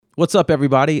What's up,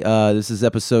 everybody? This is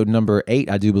episode number 8,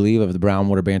 I do believe, of the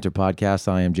Brownwater Banter podcast.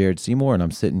 I am Jared Seymour, and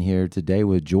I'm sitting here today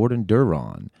with Jordan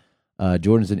Duron.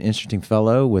 Jordan's an interesting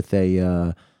fellow with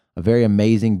a very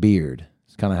amazing beard.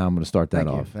 It's kind of how I'm going to start that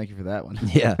off. Thank you for that one.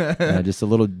 Yeah, just a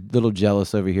little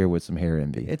jealous over here with some hair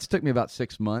envy. It's took me about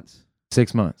 6 months.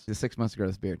 6 months. Just 6 months to grow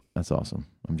this beard. That's awesome.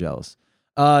 I'm jealous.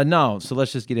 No, so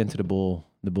let's just get into the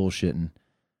bullshitting.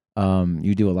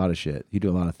 You do a lot of shit. You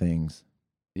do a lot of things.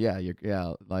 Yeah,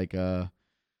 I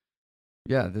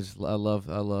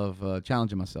love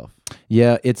challenging myself.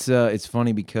 Yeah, it's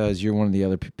funny because you're one of the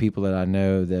other people that I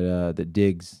know that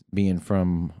digs being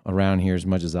from around here as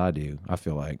much as I do. I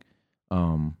feel like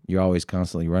you're always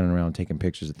constantly running around taking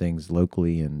pictures of things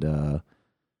locally and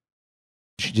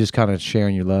just kind of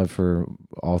sharing your love for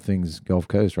all things Gulf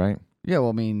Coast, right? Yeah, well,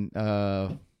 I mean, I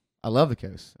love the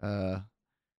coast.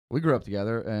 We grew up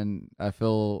together, and I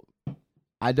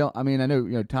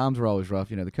know times were always rough.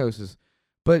 The coast is,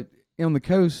 but on the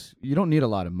coast, you don't need a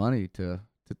lot of money to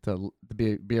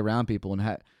be around people,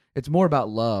 and it's more about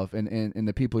love and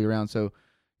the people you're around. So,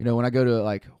 when I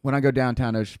go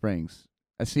downtown Ocean Springs,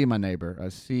 I see my neighbor, I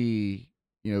see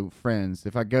friends.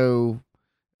 If I go,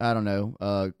 I don't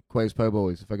know, Quay's Po'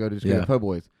 Boys. If I go to Po'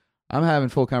 Boys, I'm having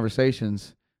full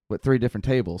conversations with 3 different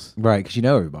tables, right? Because you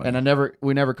know everybody, and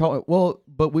we never call it. Well,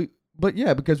 but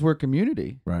yeah, because we're a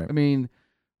community, right? I mean,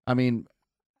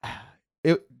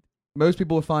 most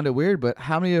people would find it weird, but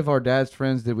how many of our dad's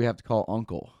friends did we have to call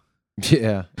uncle?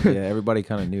 Yeah, everybody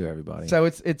kind of knew everybody. So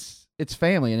it's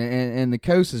family, and the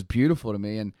coast is beautiful to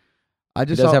me, and I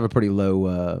just it does have a pretty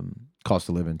low cost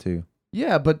of living too.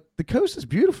 Yeah, but the coast is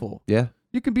beautiful. Yeah,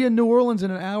 you can be in New Orleans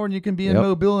in an hour, and you can be in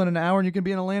Mobile in an hour, and you can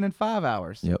be in Atlanta in 5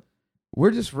 hours. Yep.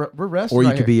 We're resting. Or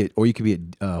you could be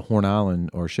at Horn Island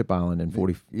or Ship Island in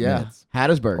 40 minutes.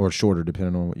 Hattiesburg, or shorter,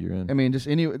 depending on what you're in. I mean,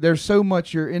 there's so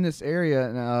much. You're in this area,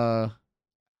 and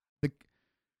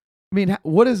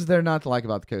what is there not to like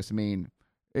about the coast? I mean,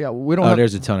 yeah, we don't.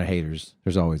 There's a ton of haters.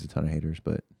 There's always a ton of haters,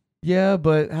 but yeah,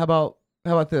 but how about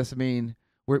this? I mean,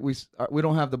 we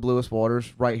don't have the bluest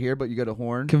waters right here, but you go to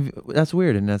Horn. That's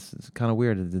weird, and that's kind of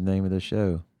weird. That the name of the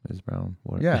show is Brown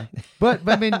Water. Yeah, but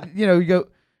I mean, you go.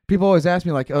 People always ask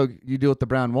me like, "Oh, you deal with the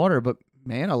brown water," but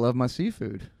man, I love my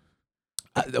seafood.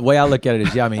 The way I look at it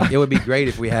is, it would be great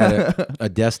if we had a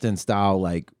Destin style,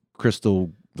 like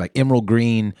crystal, like emerald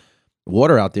green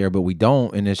water out there, but we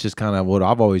don't, and it's just kind of what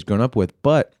I've always grown up with.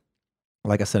 But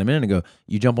like I said a minute ago,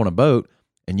 you jump on a boat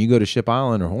and you go to Ship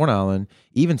Island or Horn Island,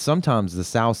 even sometimes the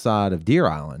south side of Deer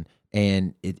Island,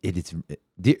 and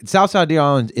south side of Deer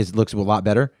Island looks a lot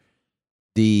better.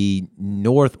 The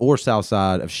north or south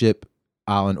side of Ship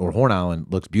Island or Horn Island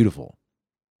looks beautiful.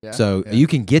 Yeah, so you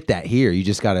can get that here. You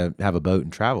just got to have a boat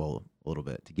and travel a little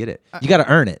bit to get it. You got to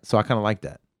earn it. So I kind of like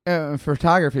that.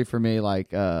 Photography for me, like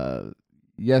day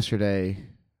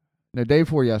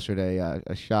before yesterday,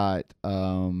 I shot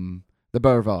the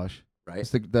Beau Rivage. Right.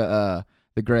 It's the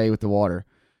gray with the water.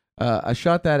 I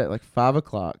shot that at like 5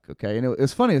 o'clock. Okay, and it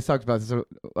was funny to talk about this.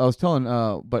 I was telling,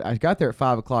 but I got there at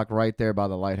 5 o'clock right there by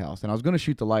the lighthouse, and I was going to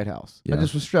shoot the lighthouse. Yeah. I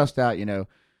just was stressed out,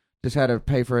 Just had to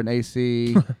pay for an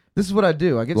AC. This is what I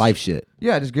do. I get life shit.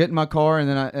 Yeah, I just get in my car and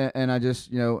then I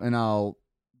just and I'll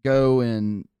go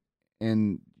and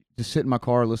just sit in my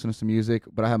car, listen to some music.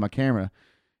 But I have my camera.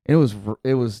 And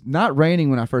it was not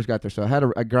raining when I first got there, so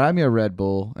I grabbed me a Red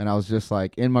Bull and I was just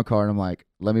like in my car and I'm like,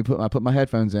 let me put my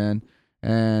headphones in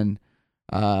and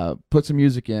put some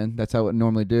music in. That's how I would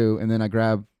normally do. And then I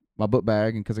grab my book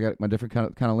bag and because I got my different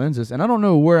kind of lenses and I don't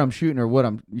know where I'm shooting or what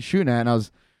I'm shooting at. And I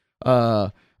was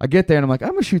I get there and I'm like, I'm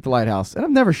going to shoot the lighthouse. And I've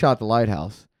never shot the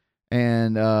lighthouse.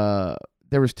 And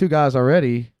there was 2 guys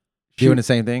already. Doing the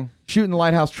same thing? Shooting the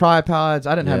lighthouse tripods.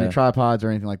 I didn't have any tripods or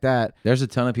anything like that. There's a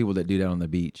ton of people that do that on the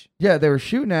beach. Yeah, they were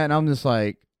shooting that and I'm just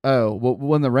like, oh, well,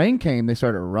 when the rain came, they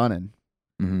started running.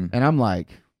 Mm-hmm. And I'm like,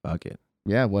 fuck it.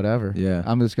 Yeah, whatever. Yeah.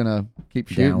 I'm just going to keep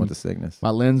shooting. Down with the sickness. My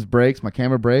lens breaks, my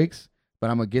camera breaks, but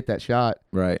I'm going to get that shot.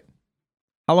 Right.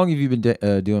 How long have you been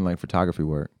doing like photography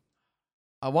work?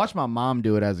 I watched my mom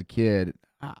do it as a kid.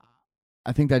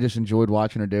 I think I just enjoyed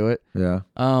watching her do it. Yeah.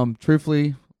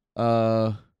 Truthfully,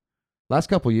 last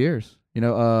couple years,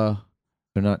 they're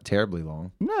not terribly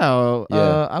long. No.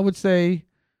 Yeah. I would say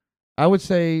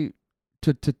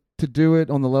to do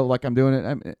it on the level like I'm doing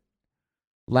it,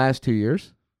 last 2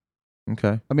 years.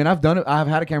 Okay. I mean, I've done it. I've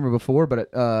had a camera before,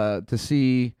 but to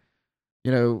see,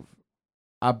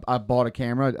 I bought a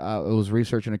camera. I was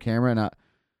researching a camera, and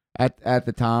at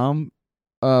the time,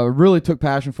 really took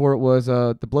passion for it was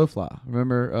the blowfly.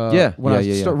 Remember? When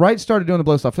I started doing the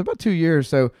blowfly for about 2 years.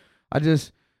 So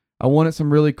I wanted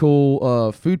some really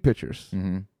cool food pictures.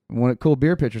 Mm-hmm. wanted cool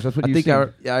beer pictures. That's what you see.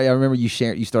 I remember you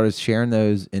started sharing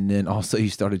those, and then also you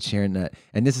started sharing that.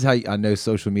 And this is how I know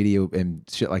social media and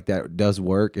shit like that does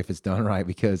work if it's done right,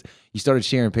 because you started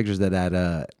sharing pictures of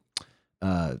that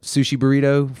sushi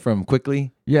burrito from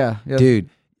Quickly. Yeah. Dude,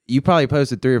 you probably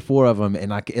posted 3 or 4 of them,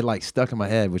 and it like stuck in my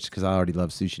head, which because I already love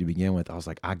sushi to begin with. I was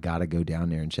like, I gotta go down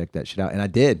there and check that shit out, and I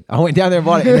did. I went down there and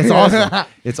bought it, and it's awesome.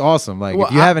 It's awesome. Like,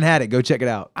 if you haven't had it, go check it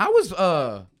out. I was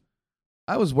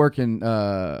working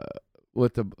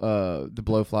with the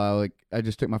Blowfly. Like, I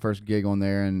just took my first gig on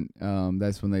there, and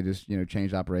that's when they just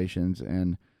changed operations.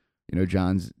 And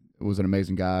John's was an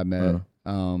amazing guy I met.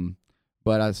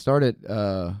 But I started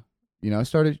I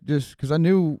started just because I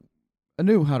knew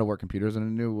how to work computers,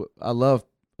 and I love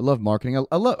marketing.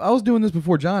 I was doing this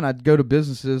before John. I'd go to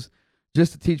businesses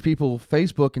just to teach people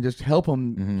Facebook and just help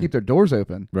them keep their doors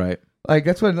open. Right. Like,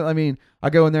 that's what I mean. I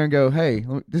go in there and go, hey,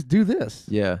 just do this.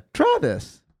 Yeah. Try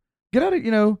this. Get out of,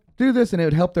 do this, and it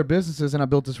would help their businesses. And I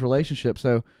built this relationship.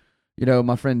 So,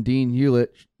 my friend Dean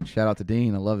Hewlett, shout out to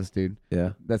Dean. I love this dude.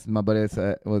 Yeah. That's my buddy.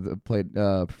 That's played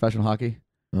professional hockey.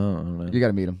 Oh, I don't know. You got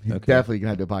to meet him. He's Okay. definitely gonna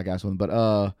have to do a podcast with him.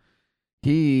 But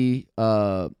he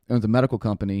owns a medical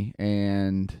company,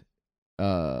 and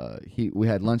we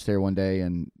had lunch there one day,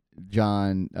 and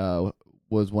John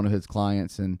was one of his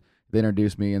clients, and they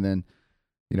introduced me, and then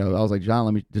I was like, John,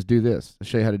 let me just do this. I'll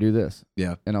show you how to do this.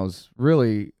 Yeah. And I was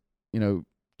really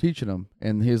teaching him,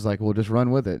 and he's like, well, just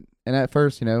run with it. And at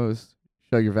first, it was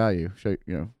show your value. I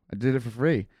did it for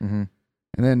free. Mm-hmm.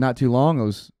 And then not too long, I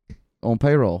was on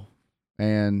payroll,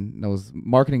 and I was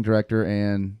marketing director,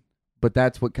 but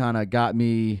that's what kind of got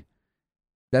me.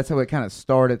 That's how it kind of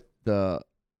started that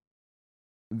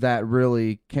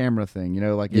really camera thing, I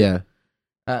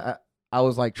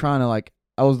was like trying to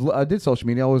I did social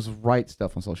media. I always write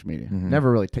stuff on social media. Mm-hmm.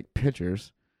 Never really take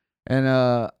pictures, and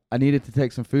I needed to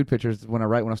take some food pictures when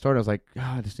I started. I was like,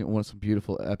 God, I just want some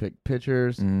beautiful, epic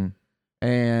pictures. Mm-hmm.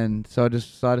 And so I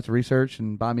just decided to research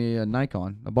and buy me a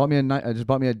Nikon. I just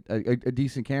bought me a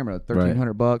decent camera,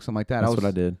 $1,300, something like that. That's what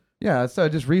I did. Yeah, so I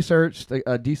just researched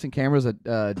a decent cameras, a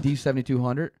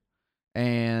D7200,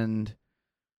 and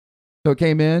so it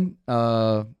came in,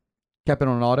 kept it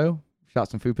on auto,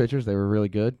 shot some food pictures. They were really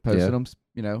good. Posted them,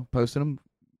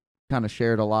 kind of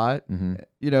shared a lot. Mm-hmm.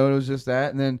 It was just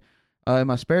that. And then in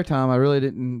my spare time, I really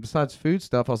didn't, besides food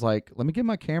stuff, I was like, let me get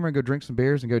my camera and go drink some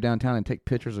beers and go downtown and take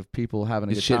pictures of people having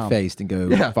a good time. Shit-faced and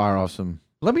go fire off some.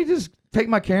 Let me just take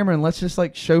my camera and let's just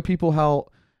show people how.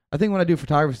 I think when I do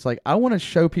photography, it's I want to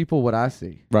show people what I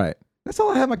see. Right. That's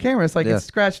all I have my camera. It's it's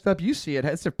scratched up. You see it.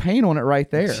 It's a paint on it right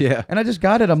there. Yeah. And I just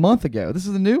got it a month ago. This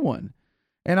is the new one.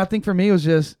 And I think for me, it was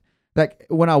just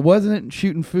when I wasn't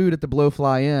shooting food at the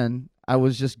Blowfly Inn, I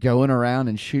was just going around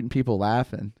and shooting people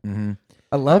laughing. Mm-hmm.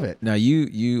 I love it. Now you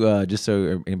just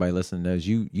so anybody listening knows,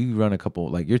 you run a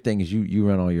couple, your thing is you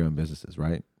run all your own businesses,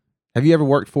 right? Have you ever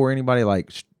worked for anybody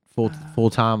full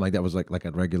time that was like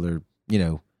a regular,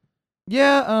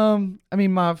 Yeah,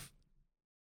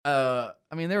 I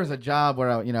mean there was a job where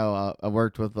I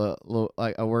worked with a little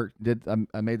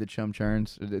I made the chum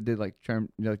churns, did churn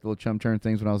little chum churn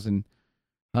things when I was in.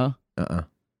 Yeah,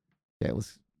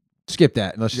 let's skip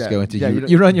that. Let's just go into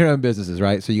you run your own businesses,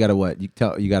 right? So you got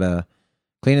you got a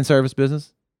cleaning service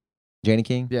business, Janie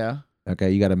King. Yeah. Okay,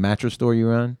 you got a mattress store you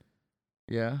run.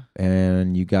 Yeah.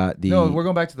 And you got the. No, we're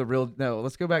going back to the real. No,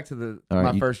 let's go back to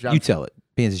my first job. You tell it,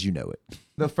 being as you know it.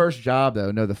 The first job,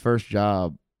 though. No, the first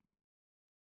job.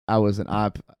 I was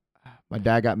my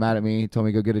dad got mad at me. He told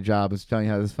me to go get a job. I was telling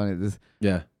you how this is funny.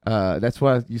 Yeah. That's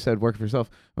why you said working for yourself.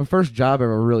 My first job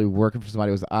ever really working for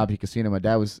somebody was the IP Casino. My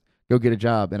dad was go get a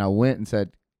job, and I went and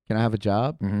said, "Can I have a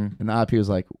job?" Mm-hmm. And the IP was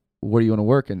like, "What do you want to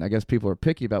work?" And I guess people are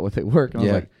picky about what they work. And I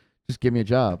was like, "Just give me a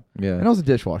job." Yeah. And I was a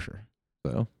dishwasher.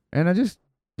 So. And I just.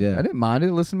 Yeah. I didn't mind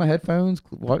it. Listen to my headphones,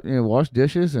 wash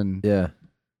dishes, and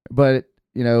But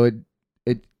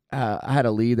I had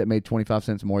a lead that made 25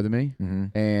 cents more than me,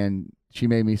 and she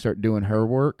made me start doing her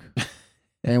work,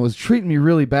 and was treating me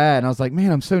really bad. And I was like,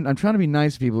 man, I'm trying to be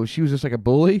nice to people. She was just like a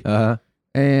bully.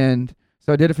 And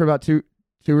so I did it for about two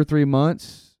or 3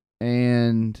 months,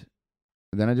 and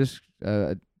then I just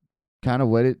kind of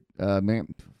waited.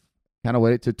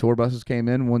 Till tour buses came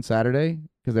in one Saturday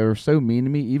because they were so mean to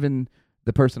me. Even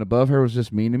the person above her was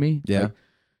just mean to me. Yeah.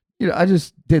 I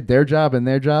just did their job, and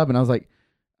I was like,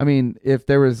 I mean, if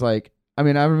there was I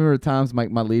remember times my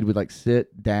lead would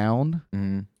sit down,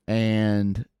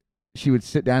 and she would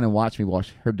sit down and watch me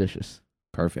wash her dishes.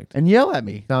 Perfect. And yell at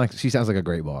me. She sounds like a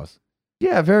great boss.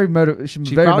 Yeah, very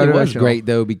She very probably motivational. was great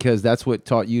though, because that's what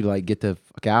taught you to get the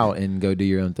fuck out and go do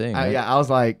your own thing. Right? I was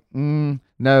like,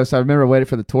 no. So I remember I waited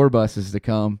for the tour buses to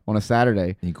come on a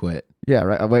Saturday. And you quit. Yeah,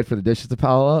 right. I wait for the dishes to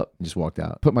pile up, Just walked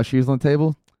out. put my shoes on the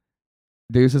table.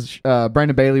 Deuces.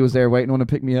 Brandon Bailey was there waiting on to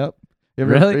pick me up. You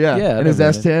ever- Really? Yeah. Yeah, I In his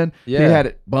remember S10, Yeah. he had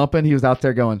it bumping. He was out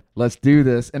there going, "Let's do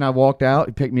this." And I walked out.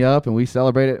 He picked me up, and we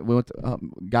celebrated. We went to,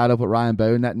 got up with Ryan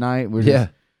Bowden that night. Yeah.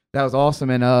 That was awesome.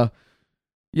 And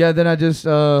yeah. Then I just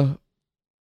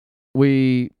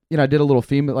we I did a little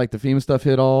FEMA, like the FEMA stuff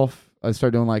hit off. I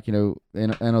started doing like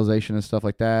analyzation and stuff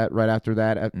like that. Right after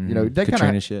that, that kind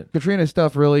Katrina of shit. Katrina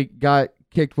stuff really got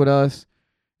kicked with us.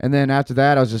 And then after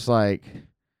that, I was just like,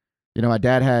 my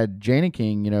dad had Jana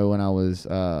King. When I was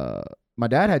my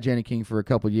dad had Jana King for a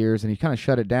couple years, and he kind of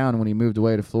shut it down when he moved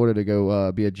away to Florida to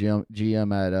go be a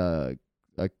GM at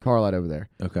a car lot over there.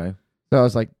 Okay. So I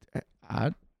was like,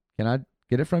 can I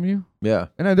get it from you? Yeah.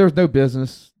 And there was no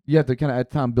business. You have to kind of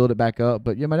at the time build it back up.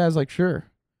 But yeah, my dad's like, sure.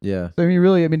 Yeah. So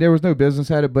there was no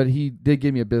business at it, but he did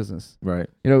give me a business. Right.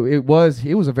 It was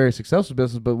a very successful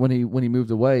business, but when he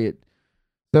moved away,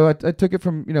 so I took it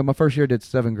from my first year I did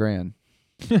 $7,000,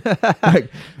 like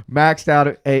maxed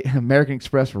out at American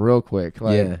Express real quick.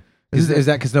 Like, yeah. Is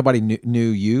that because nobody knew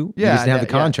you? Yeah, You just didn't have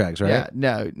the contracts, right?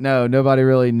 Yeah, no, nobody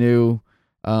really knew.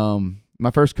 My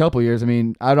first couple years,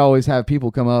 I'd always have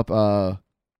people come up.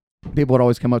 People would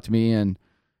always come up to me and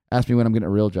ask me when I'm getting a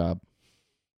real job.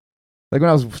 Like when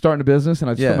I was starting a business,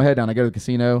 and I'd just put my head down. I go to the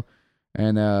casino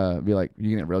and be like, "You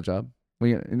getting a real job?"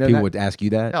 People would ask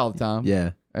you that all the time.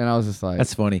 Yeah. And I was just like,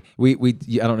 that's funny. I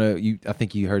don't know. I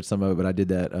think you heard some of it, but I did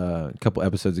that a couple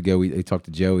episodes ago. We talked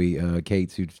to Joey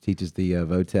Cates, who teaches the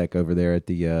Votech over there at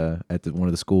one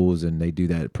of the schools, and they do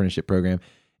that apprenticeship program,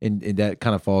 and that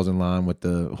kind of falls in line with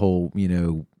the whole,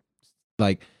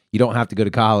 like you don't have to go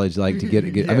to college like to get.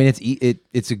 Yeah.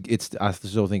 It's. I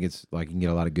still think it's like you can get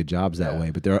a lot of good jobs that way,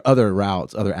 but there are other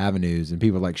routes, other avenues, and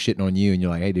people are like shitting on you, and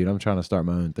you're like, hey, dude, I'm trying to start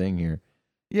my own thing here.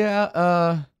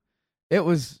 Yeah. It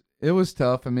was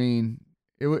tough. It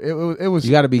was.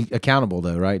 You got to be accountable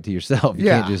though, right, to yourself. You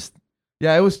can't just.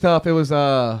 Yeah, it was tough. It was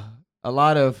a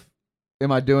lot of,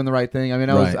 am I doing the right thing? I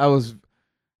was,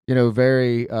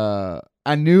 very.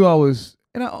 I knew I was,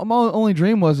 and my only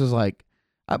dream was like,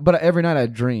 but every night I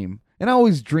dream, and I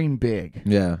always dream big.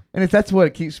 Yeah, and that's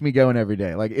what keeps me going every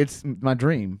day. Like it's my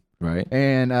dream, right?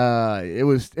 And it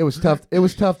was tough. It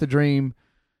was tough to dream,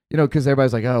 because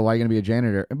everybody's like, oh, why are you gonna be a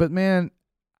janitor? But man.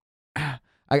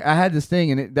 I had this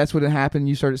thing, and that's what happened.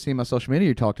 You started seeing my social media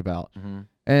you talked about. Mm-hmm.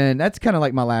 And that's kind of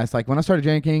like my last, like when I started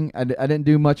Jana King, I didn't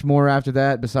do much more after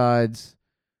that besides,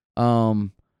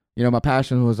 my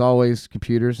passion was always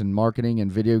computers and marketing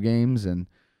and video games. And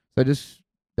so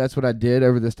that's what I did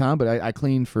over this time. But I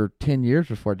cleaned for 10 years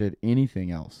before I did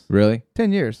anything else. Really?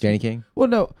 10 years. Jana King? Well,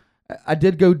 no, I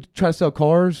did go try to sell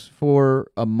cars for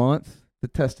a month to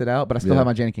test it out, but I still have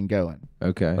my Jana King going.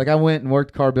 Okay. Like I went and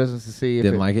worked car business to see if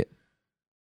Didn't like it?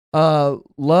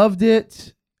 Loved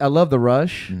it. I love the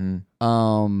rush.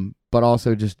 Mm-hmm. But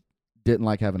also just didn't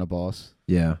like having a boss.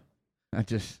 Yeah. I'll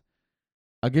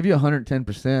give you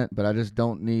 110%, but I just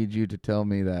don't need you to tell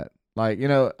me that. Like,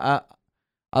 I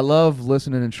love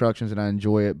listening to instructions and I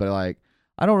enjoy it, but like,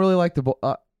 I don't really like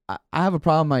I have a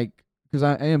problem, like, because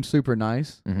I am super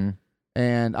nice, mm-hmm.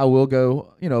 and I will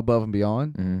go, above and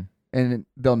beyond, mm-hmm. and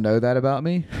they'll know that about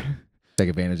me. Take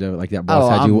advantage of it, like that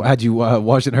boss had you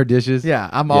washing her dishes. Yeah,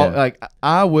 all like,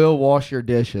 I will wash your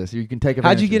dishes. You can take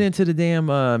advantage. How'd you get into the damn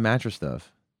mattress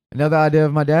stuff? Another idea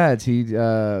of my dad's. He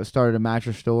started a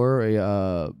mattress store. He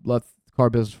left the car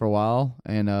business for a while,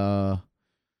 and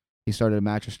he started a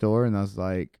mattress store. And I was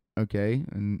like, okay.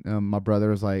 And my brother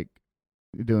was like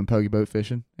doing pogie boat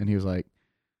fishing, and he was like,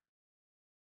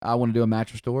 I want to do a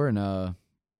mattress store, and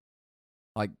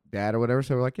like dad or whatever.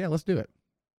 So we're like, yeah, let's do it.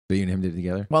 So you and him did it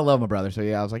together? Well, I love my brother, so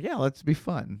yeah, I was like, yeah, let's be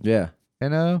fun. Yeah.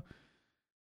 And I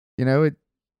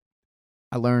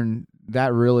learned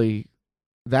that right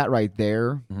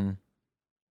there,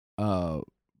 mm-hmm.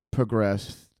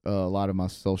 Progressed a lot of my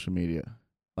social media.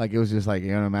 Like it was just like,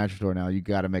 you're in a mattress store now, you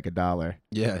got to make $1.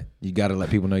 Yeah, you got to let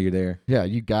people know you're there. Yeah,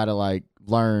 you got to like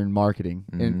learn marketing,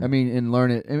 mm-hmm. and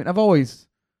learn it. I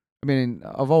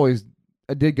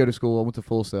did go to school. I went to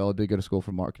Full Sail. I did go to school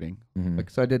for marketing. Mm-hmm. Like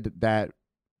so, I did that.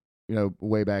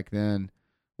 Way back then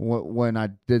when I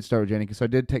did start with Jana King. So I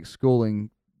did take schooling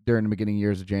during the beginning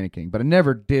years of Jana King, but I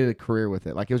never did a career with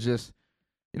it. Like it was just,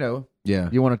 yeah.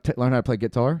 You want to learn how to play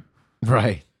guitar?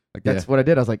 Right. Like that's what I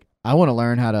did. I was like, I want to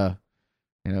learn how to,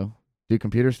 do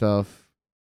computer stuff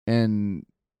and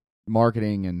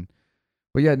marketing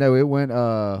but yeah, no, it went,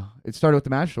 it started with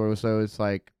the mattress store. So it's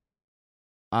like,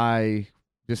 it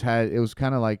was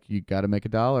kind of like, you got to make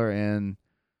 $1. And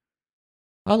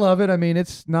I love it. I mean,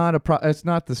 it's not it's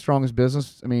not the strongest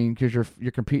business. I mean, because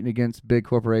you're competing against big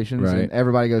corporations, Right. and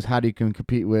everybody goes, "How do you can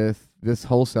compete with this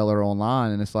wholesaler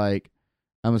online?" And it's like,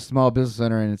 I'm a small business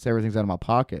owner, and everything's out of my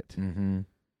pocket. Mm-hmm.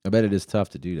 I bet it is tough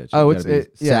to do that. Oh, You gotta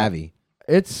be savvy.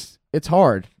 It's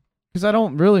hard because I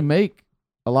don't really make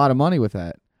a lot of money with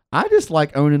that. I just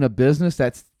like owning a business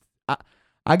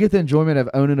I get the enjoyment of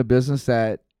owning a business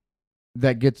that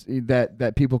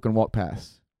people can walk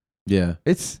past. Yeah.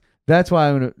 That's why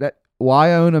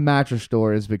I own a mattress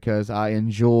store is because I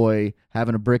enjoy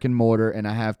having a brick and mortar, and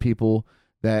I have people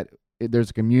there's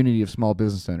a community of small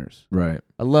business owners. Right.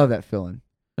 I love that feeling.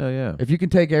 Oh yeah. If you can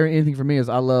take anything from me, is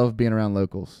I love being around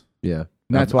locals. Yeah.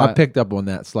 And that's why I picked up on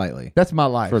that slightly that's my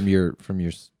life. from your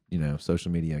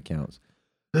social media accounts.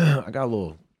 I got a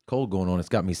little cold going on. It's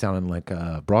got me sounding like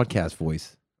a broadcast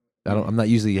voice. I'm not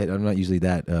usually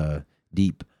that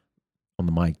deep on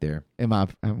the mic there.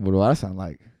 What do I sound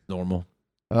like? Normal.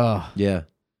 Oh, Yeah. I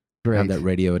great. have that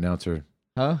radio announcer.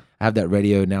 Huh? I have that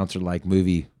radio announcer like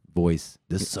movie voice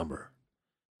this summer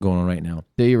going on right now.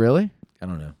 Do you really? I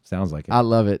don't know. Sounds like it. I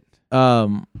love it.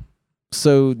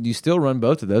 So you still run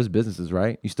both of those businesses,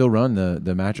 right? You still run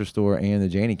the mattress store and the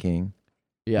Janie King.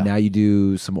 Yeah. Now you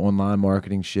do some online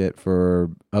marketing shit for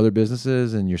other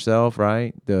businesses and yourself,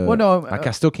 right? Well, no, like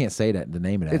I still can't say that the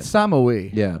name of that. it's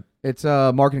Samawi. Yeah. It's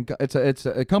a marketing. It's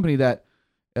a company that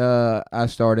I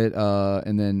started,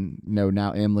 and then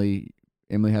now Emily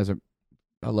has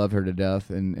I love her to death,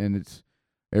 and it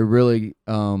really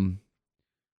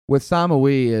with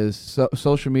Samawi is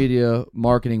social media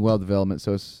marketing well development.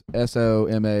 So it's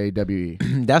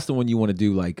SOMAWE. That's the one you want to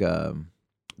do like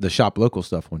the shop local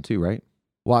stuff one too, right?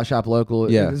 Watch Shop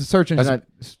Local. Yeah. It's a search engine.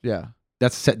 Yeah.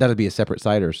 That'd be a separate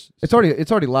site or It's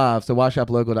already live. So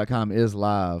watchshoplocal.com is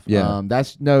live. Yeah.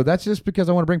 That's just because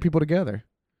I want to bring people together.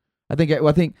 I think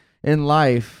in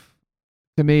life,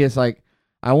 to me, it's like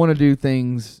I want to do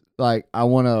things like I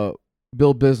want to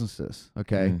build businesses,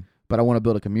 okay, Mhm. but I want to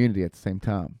build a community at the same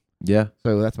time. Yeah.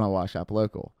 So that's my Watch Shop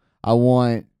Local. I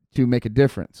want to make a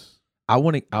difference. I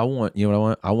want you know what I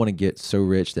want? I want to get so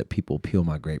rich that people peel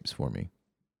my grapes for me.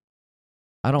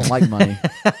 I don't like money.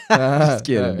 Just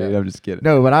kidding, dude. I'm just kidding.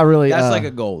 No, but I really That's like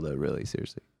a goal though, really,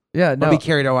 seriously. yeah, no. I'll be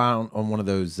carried around on one of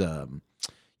those how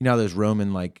those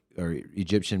Roman or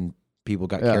Egyptian people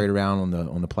got Yeah. carried around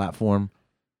on the platform.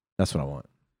 That's what I want.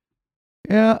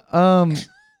 Yeah,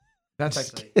 that's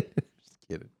Just actually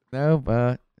kidding. no,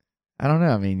 but I don't know.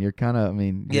 I mean, you're kind of. I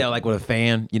mean, Yeah, like with a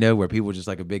fan, where people just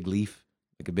like a big leaf,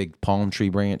 like a big palm tree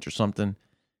branch or something,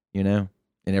 and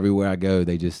everywhere I go,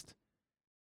 they just,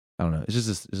 I don't know. It's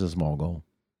a small goal.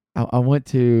 I went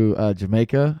to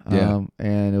Jamaica, Yeah.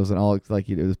 and it was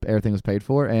everything was paid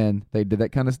for, and they did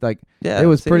that kind of like. Yeah, It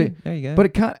was pretty- There you go.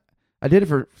 But I did it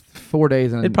for 4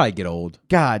 days, and it'd probably get old.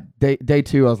 God, day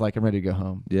 2, I was like, I'm ready to go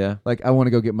home. Yeah, Like, I want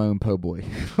to go get my own po' boy.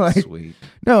 Like, sweet.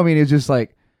 no, I mean, it's just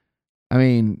like, I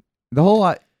mean, the whole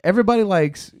lot. Everybody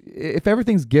likes if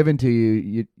everything's given to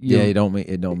you. It don't make.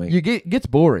 It gets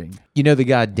boring. You know the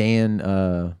guy Dan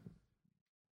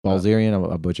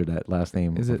Balzerian. I butchered that last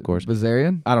name. Is it of course?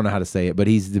 Bazarian? I don't know how to say it, but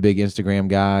he's the big Instagram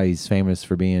guy. He's famous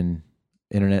for being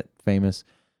internet famous.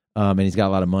 And he's got a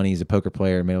lot of money. He's a poker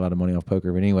player, made a lot of money off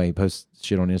poker. But anyway, he posts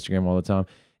shit on Instagram all the time.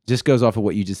 Just goes off of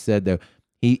what you just said, though.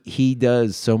 He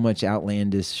does so much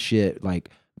outlandish shit, like,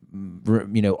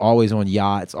 always on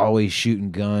yachts, always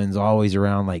shooting guns, always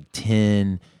around like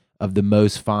 10 of the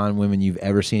most fine women you've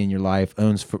ever seen in your life,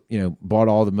 bought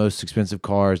all the most expensive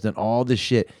cars, done all this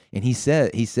shit. And he said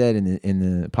in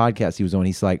the podcast he was on,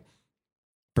 he's like,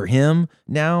 for him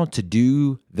now to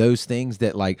do those things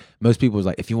that like most people was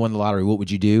like, if you won the lottery, what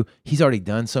would you do? He's already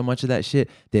done so much of that shit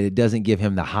that it doesn't give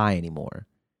him the high anymore.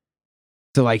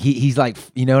 So like he's like,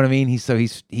 you know what I mean?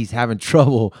 He's having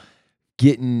trouble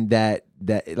getting that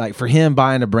like for him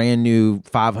buying a brand new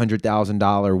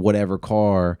 $500,000 whatever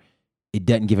car, it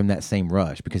doesn't give him that same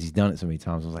rush because he's done it so many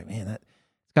times. I was like, man, that's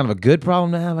kind of a good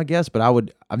problem to have, I guess. But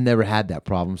I've never had that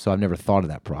problem, so I've never thought of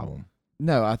that problem.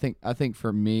 No, I think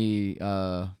for me,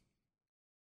 I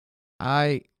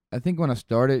think when I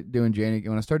started doing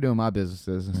my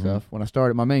businesses and Mhm. stuff, when I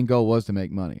started, my main goal was to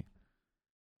make money.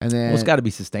 And then Well, it's got to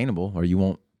be sustainable, or you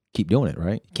won't keep doing it,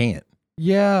 right? You can't.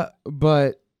 yeah,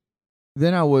 but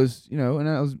then I was,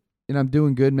 and I'm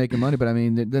doing good making money, but I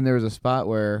mean, then there was a spot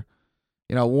where,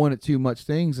 I wanted too much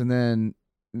things, and then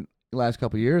the last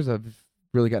couple of years I've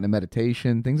really gotten into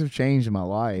meditation. Things have changed in my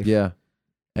life. Yeah.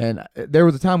 And there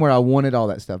was a time where I wanted all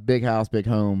that stuff, big house, big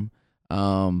home.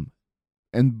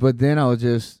 But then I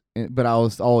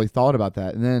was always thought about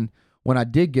that. And then when I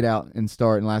did get out and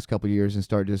start in the last couple of years and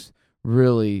start just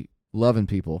really loving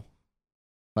people,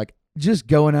 like just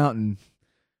going out and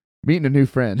meeting a new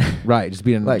friend. Right. Just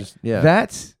being Like yeah.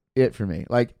 that's it for me.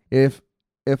 Like if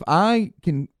I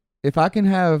can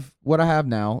have what I have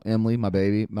now, Emily, my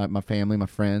baby, my family, my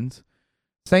friends,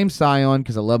 same Scion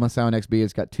because I love my Scion XB.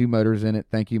 It's got 2 motors in it.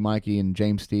 Thank you, Mikey and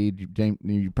James Steed. James,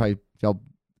 you probably y'all.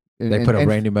 They put a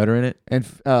brand new motor in it. And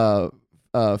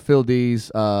Phil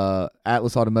D's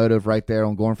Atlas Automotive right there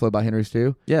on Gornflow by Henry's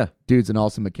too. Yeah. Dude's an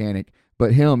awesome mechanic.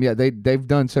 But him, yeah, they've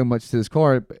done so much to this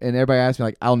car, and everybody asks me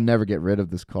like, I'll never get rid of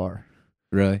this car.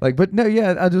 Really? Like, but no,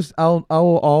 yeah, I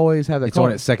will always have that It's car.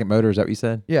 on its second motor. Is that what you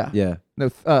said? Yeah. Yeah. No,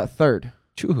 third.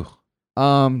 Phew.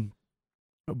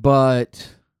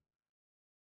 But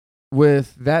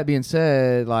with that being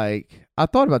said, like I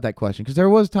thought about that question because there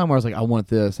was a time where I was like, I want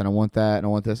this and I want that and I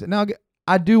want this. And now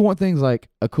I do want things like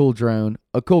a cool drone,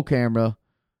 a cool camera.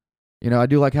 You know, I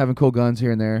do like having cool guns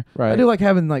here and there. Right. I do like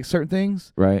having like certain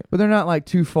things, Right. but they're not like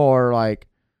too far. Like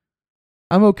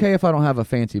I'm okay if I don't have a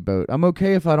fancy boat. I'm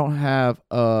okay if I don't have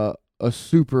a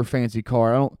super fancy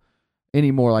car. I don't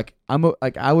anymore. Like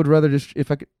I would rather just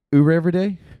if I could Uber every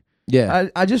day. Yeah.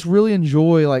 I just really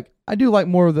enjoy like I do like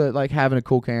more of the like having a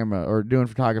cool camera or doing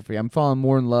photography. I'm falling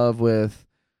more in love with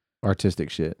Artistic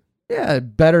shit.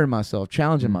 bettering myself,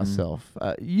 challenging Mhm. myself.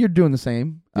 You're doing the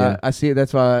same. Yeah. I see it.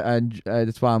 That's why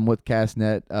that's why I'm with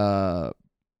Castnet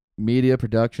Media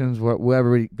Productions.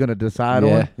 Whatever we're gonna decide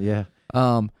on. Yeah.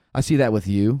 I see that with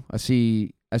you. I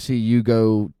see you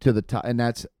go to the top, and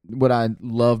that's what I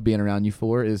love being around you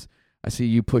for. Is I see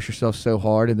you push yourself so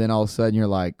hard, and then all of a sudden you're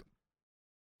like,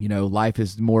 you know, life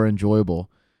is more enjoyable.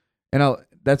 And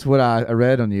that's what I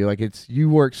read on you. Like it's you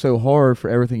work so hard for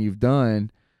everything you've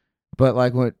done, but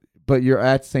like but you're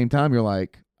at the same time you're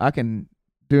like I can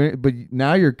do it. But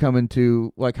now you're coming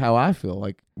to like how I feel.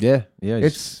 Like Yeah.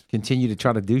 it's continue to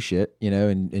try to do shit, you know,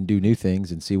 and do new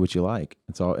things and see what you like.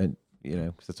 It's all, and you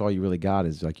know, 'cause that's all you really got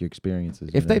is like your experiences.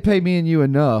 if they pay me and you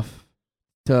enough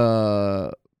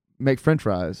to make French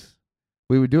fries,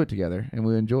 we would do it together and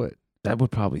we would enjoy it. that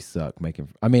would probably suck making.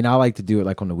 I mean, I like to do it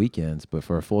like on the weekends, but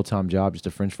for a full-time job, just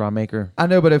a French fry maker. I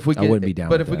know, but if we I can, wouldn't be down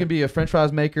But with if we that. can be a French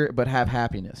fries maker, but have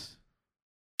happiness,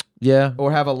 Yeah.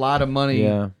 or have a lot of money,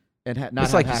 Yeah. and not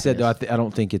It's have like you said, though. happiness. I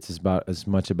don't think it's as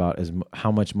much about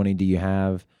how much money do you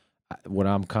have. What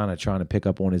I'm kind of trying to pick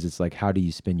up on is it's like how do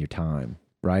you spend your time,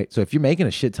 right? So if you're making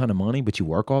a shit ton of money, but you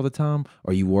work all the time,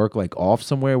 or you work like off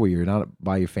somewhere where you're not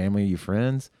by your family or your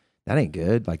friends, that ain't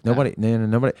good. Like nobody.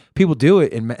 People do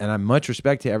it, and I much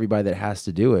respect to everybody that has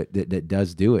to do it, that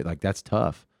does do it. Like that's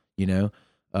tough, you know.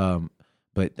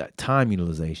 But that time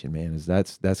utilization, man,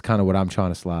 that's kind of what I'm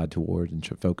trying to slide towards and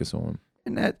focus on.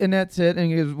 And that's it.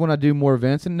 And it's when I do more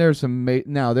events, and there's some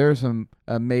there are some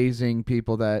amazing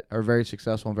people that are very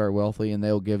successful and very wealthy, and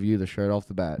they'll give you the shirt off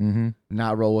the bat. Mm-hmm. And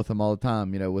I roll with them all the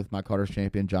time. You know, with my Carter's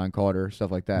champion, John Carter,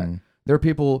 stuff like that. Mhm. There are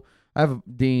people I have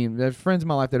there's friends in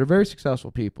my life that are very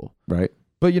successful people. Right.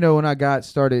 But you know, when I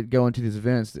started going to these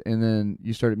events, and then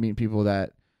you started meeting people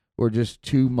that were just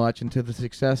too much into the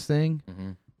success thing, Mm-hmm.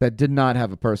 that did not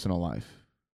have a personal life,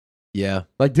 Yeah.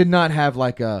 like did not have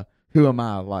like a who am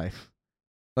I life.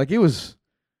 Like it's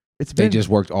They been just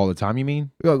worked all the time, you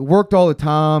mean? worked all the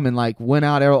time and like went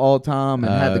out all the time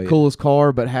and had the yeah. coolest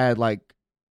car, but had like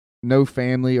no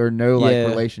family or no like Yeah.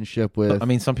 relationship with. I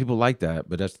mean, some people like that,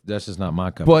 but that's just not my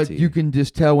cup of But tea. you can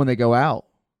just tell when they go out.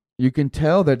 You can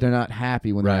tell that they're not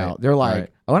happy when they're Right, out. They're like, right.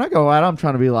 when I go out, I'm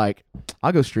trying to be like,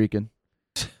 I'll go streaking.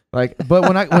 Like, but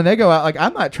when they go out, like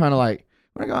I'm not trying to like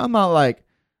when I go, I'm not like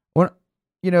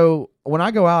when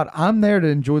I go out, I'm there to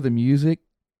enjoy the music,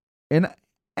 and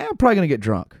I'm probably gonna get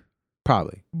drunk.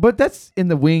 Probably. But that's in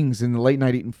the wings and the late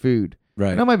night eating food.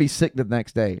 Right. And I might be sick the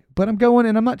next day. But I'm going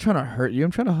and I'm not trying to hurt you.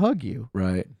 I'm trying to hug you.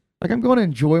 Right. Like I'm going to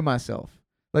enjoy myself.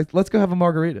 Like let's go have a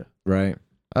margarita. Right.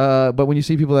 But when you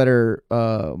see people that are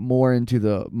more into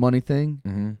the money thing,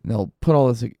 Mm-hmm. they'll put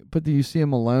all this. But you see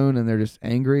them alone and they're just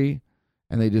angry,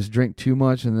 and they just drink too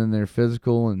much, and then they're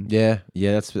physical and Yeah.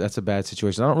 Yeah. That's a bad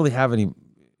situation. I don't have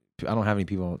any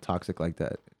people toxic like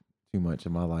that too much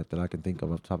in my life that I can think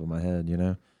of off the top of my head. You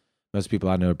know, most people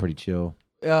I know are pretty chill.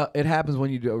 it happens when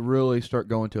you really start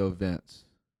going to events.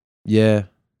 Yeah.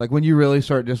 Like when you really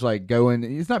start just like going,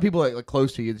 it's not people like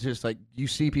close to you. It's just like you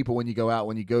see people when you go out,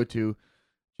 when you go to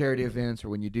charity events or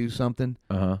when you do something.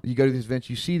 Uh-huh. You go to these events,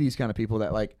 you see these kind of people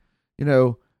that like, you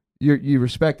know, you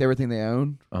respect everything they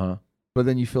own, Uh-huh. but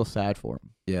then you feel sad for them.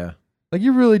 Yeah. Like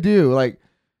you really do. Like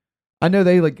I know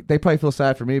they probably feel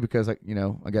sad for me because like, you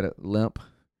know, I got a limp,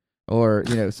 or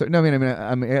you know, so no,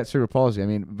 I got cerebral palsy. I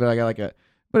mean, but I got like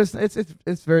but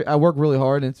it's very. I work really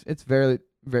hard, and it's very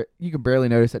you can barely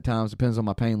notice at times. Depends on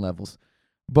my pain levels,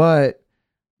 but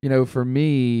you know, for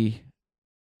me,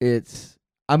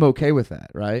 I'm okay with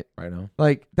that, right? Right on.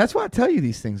 Like that's why I tell you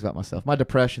these things about myself, my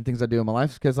depression, things I do in my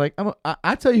life, because like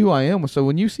I tell you who I am. So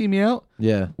when you see me out,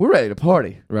 Yeah. we're ready to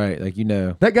party. Right. Like, you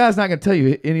know. That guy's not gonna tell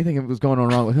you anything that was going on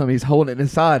wrong with him. He's holding it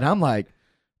inside. And I'm like,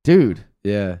 dude,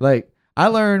 Yeah. like I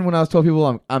learned when I was told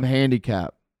people I'm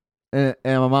handicapped, and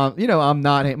my mom, I'm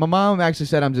not. My mom actually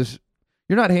said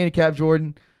you're not handicapped,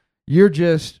 Jordan. You're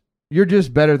just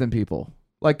better than people.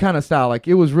 Like kind of style. Like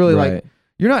it was really like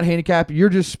you're not handicapped. You're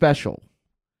just special.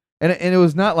 And it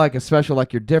was not like a special,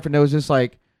 like you're different. It was just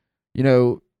like,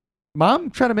 mom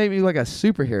trying to make me like a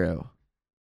superhero.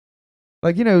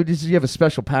 Like, just you have a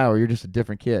special power. You're just a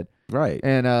different kid. Right.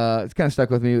 And it's kind of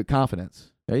stuck with me with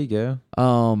confidence. There you go.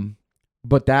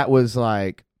 But that was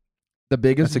like the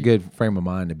biggest. That's a good frame of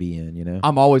mind to be in,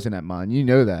 I'm always in that mind. You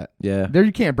know that. Yeah. There,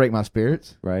 you can't break my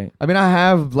spirits. Right. I mean, I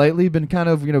have lately been kind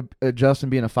of, adjusting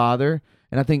being a father.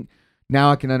 And I think now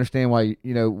I can understand why,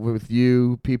 with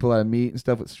you, people I meet and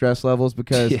stuff with stress levels,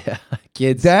 because yeah,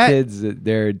 kids,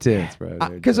 they're intense, bro.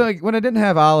 Because like when I didn't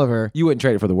have Oliver, you wouldn't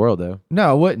trade it for the world, though. No,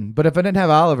 I wouldn't. But if I didn't have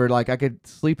Oliver, like I could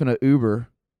sleep in an Uber,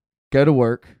 go to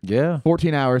work,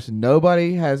 14 hours.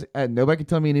 Nobody can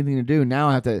tell me anything to do. Now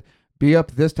I have to be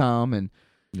up this time, and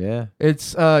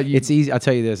it's easy. I'll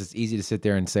tell you this: it's easy to sit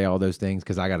there and say all those things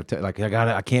because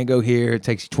I can't go here. It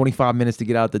takes you 25 minutes to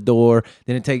get out the door.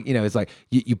 Then it's like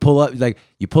you pull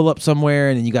up somewhere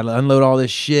and then you got to unload all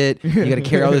this shit. You got to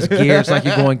carry all this gear. It's like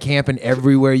you're going camping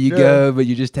everywhere you go, but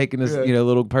you're just taking this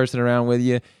little person around with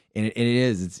you. And it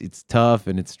is. It's tough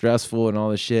and it's stressful and all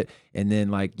this shit. And then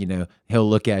he'll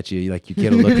look at you, like your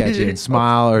kid will look at you and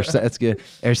smile or that's good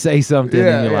or say something,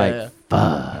 and you're like,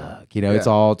 fuck. It's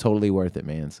all totally worth it,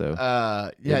 man. So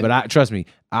but trust me,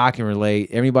 I can relate.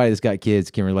 Everybody that's got kids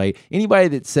can relate. Anybody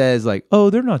that says like, oh,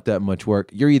 they're not that much work,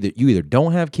 you either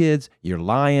don't have kids, you're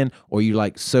lying, or you're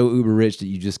like so uber rich that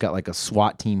you just got like a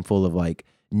SWAT team full of like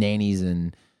nannies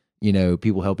and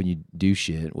people helping you do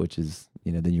shit, which is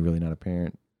then you're really not a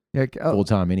parent. Full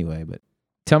time anyway. But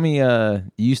tell me, you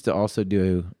used to also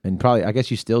do, and probably I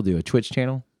guess you still do, a Twitch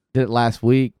channel? Did it last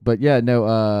week, but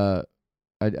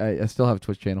I still have a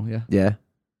Twitch channel. Yeah.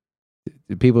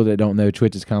 The people that don't know,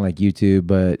 Twitch is kind of like YouTube,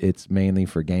 but it's mainly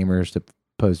for gamers to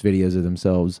post videos of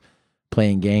themselves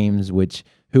playing games. Which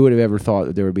who would have ever thought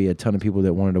that there would be a ton of people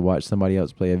that wanted to watch somebody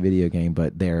else play a video game?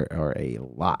 But there are a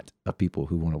lot of people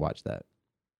who want to watch that.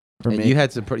 For me, you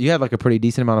had like a pretty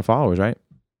decent amount of followers, right?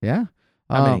 Yeah.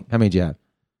 How many did you have?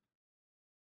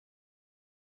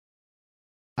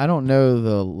 I don't know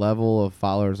the level of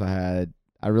followers I had.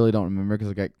 I really don't remember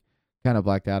because I got kind of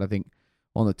blacked out. I think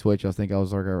on the Twitch, I was like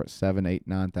at 7,000, 8,000,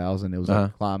 9,000. It was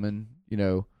like climbing,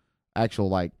 actual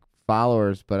like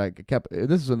followers. But I kept. This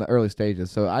was in the early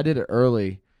stages, so I did it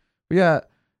early. But yeah,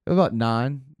 it was about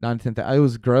 9, 10,000. It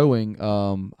was growing.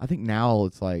 I think now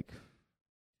it's like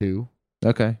 2.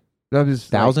 Okay. I'm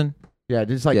just 1,000.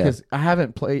 Just like because I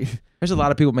haven't played. There's a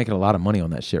lot of people making a lot of money on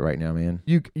that shit right now, man.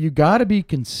 You got to be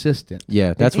consistent.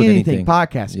 Yeah, that's with anything.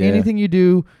 Podcast, anything you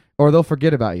do, or they'll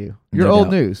forget about you. You're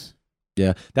old news.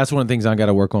 Yeah, that's one of the things I got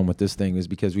to work on with this thing is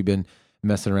because we've been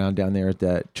messing around down there at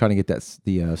that, trying to get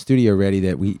the studio ready.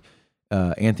 That we,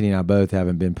 Anthony and I both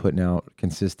haven't been putting out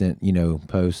consistent,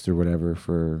 posts or whatever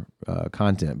for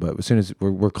content. But as soon as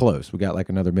we're close, we got like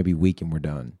another maybe week and we're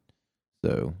done.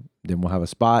 So then we'll have a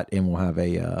spot and we'll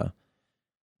have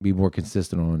be more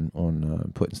consistent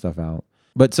on putting stuff out.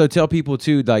 But so tell people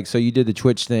too, like, so you did the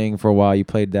Twitch thing for a while, you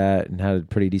played that and had a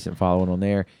pretty decent following on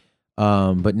there.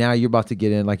 But now you're about to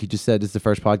get in, like you just said, this is the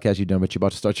first podcast you've done, but you're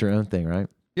about to start your own thing, right?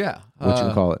 Yeah. What you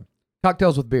gonna call it?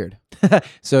 Cocktails with Beard.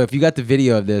 So if you got the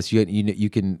video of this, you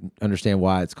can understand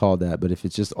why it's called that. But if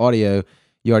it's just audio,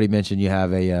 you already mentioned you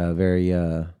have a very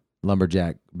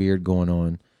lumberjack beard going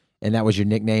on. And that was your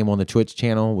nickname on the Twitch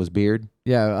channel was Beard?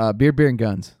 Yeah, Beard, Beer, and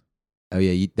Guns. Oh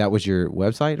yeah, that was your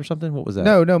website or something? What was that?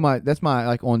 No, that's my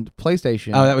like on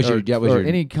PlayStation. Oh, that was your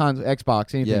any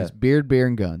Xbox, anything. Yeah. It's Beard, Beer,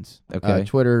 and Guns. Okay.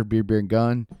 Twitter, Beard, Beer, and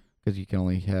Gun, because you can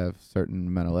only have certain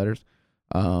amount of letters.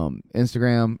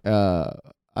 Instagram,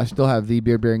 I still have the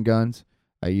Beard, Beer, and Guns.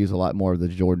 I use a lot more of the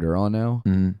Jordan Duran now.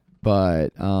 Mm-hmm.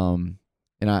 But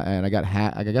and I got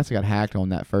hacked. I guess I got hacked on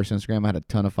that first Instagram. I had a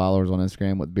ton of followers on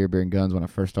Instagram with Beard, Beer, and Guns when I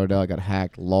first started out. I got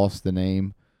hacked, lost the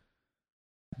name.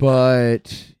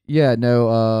 But yeah,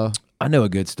 no. I know a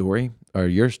good story or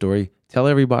your story. Tell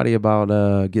everybody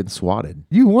about getting swatted.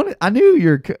 You wanted? I knew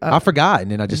you're. I forgot,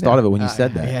 and then I just thought of it when you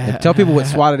said that. Yeah. Tell people what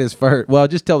swatted is first. Well,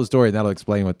 just tell the story, and that'll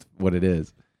explain what it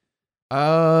is.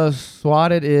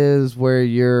 Swatted is where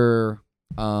you're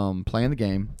playing the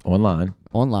game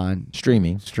online,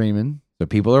 streaming. So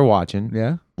people are watching.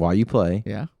 Yeah. While you play.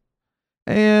 Yeah.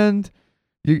 And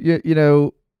you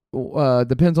know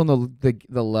depends on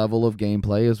the level of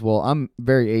gameplay as well. I'm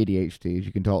very ADHD, as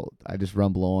you can tell. I just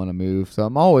rumble on and move. So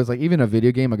I'm always like, even a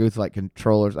video game, I go through like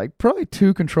controllers, like probably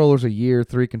 2 controllers a year,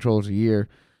 3 controllers a year,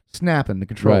 snapping the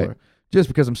controller, Right. just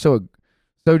because I'm so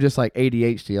just like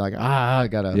ADHD. Like I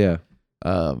gotta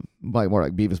like more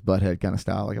like Beavis Butthead kind of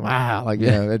style. Like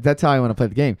like that's how I want to play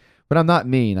the game. But I'm not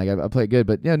mean. Like I play it good.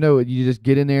 But no, you just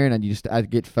get in there and I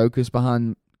get focused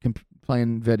behind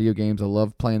playing video games. I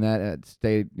love playing that. At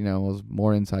state, I was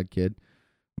more inside kid,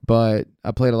 but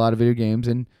I played a lot of video games,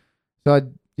 and so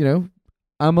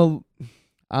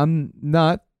I'm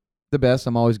not the best.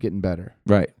 I'm always getting better,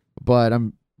 Right. but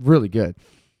I'm really good.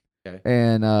 Okay.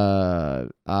 And I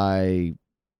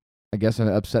guess I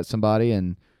upset somebody,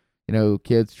 and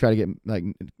kids try to get like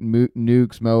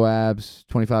nukes, Moabs,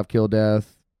 25 kill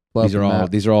death. These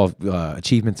are all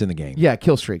achievements in the game. Yeah,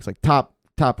 kill streaks, like top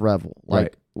level. Like,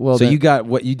 Right. well, So you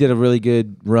did a really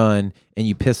good run, and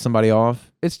you pissed somebody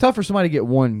off. it's tough for somebody to get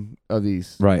one of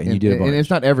these. Right, and you did a bunch. And it's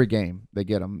not every game they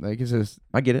get them. Like it's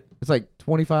I get it. like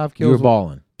 25 kills. You were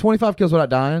balling. 25 kills without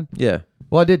dying. Yeah.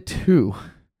 Well, I did 2,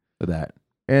 For that.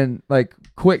 and like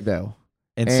quick though.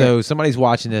 And so somebody's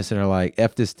watching this and they're like,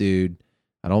 "F this dude.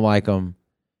 I don't like him."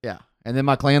 Yeah, and then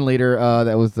my clan leader,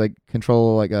 that was like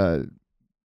control, like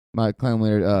my clan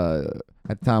leader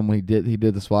at the time when he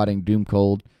did the swatting, Doom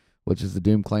Cold, which is the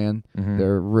Doom clan. Mhm.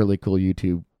 They're really cool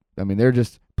YouTube. I mean, they're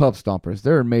just pub stompers.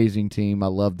 They're an amazing team. I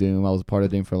love Doom. I was a part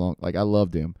of Doom for a long. Like I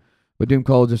love Doom, but Doom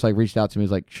Cold just like reached out to me.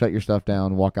 He's like, "Shut your stuff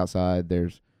down. Walk outside."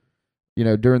 There's,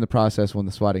 during the process when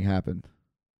the swatting happened,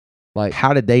 like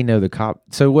How did they know the cop?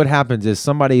 So what happens is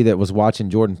somebody that was watching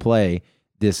Jordan play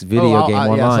this video game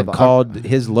online called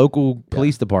his local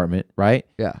police department, right?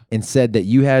 yeah. And said that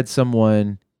you had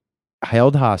someone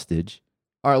held hostage.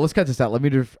 All right, let's cut this out. Let me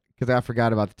do, because I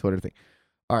forgot about the Twitter thing.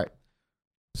 All right,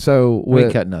 so We ain't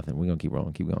with cut nothing. We're gonna keep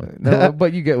rolling. Keep going. no,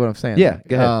 but you get what I'm saying. Yeah,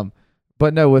 go ahead.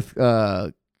 But no, with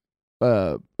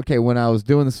okay, when I was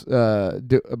doing this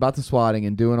about the swatting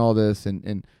and doing all this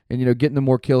and getting the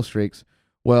more kill streaks,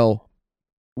 well,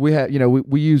 we had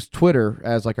we use Twitter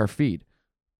as like our feed.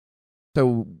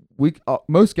 So we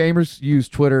most gamers use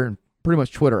Twitter, and pretty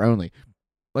much Twitter only.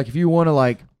 Like if you want to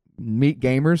like meet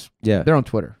gamers, Yeah. they're on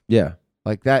Twitter. Yeah.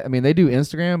 Like that. I mean, they do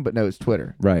Instagram, but no, it's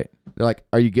Twitter. Right. They're like,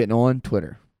 "Are you getting on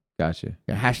Twitter?" Gotcha.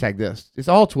 Yeah, hashtag this. It's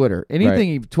all Twitter.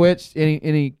 Anything, Twitch,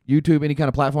 any YouTube, any kind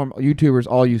of platform, YouTubers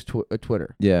all use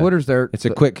Twitter. Yeah. Twitter's there. It's a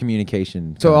quick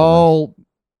communication. So kind of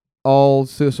all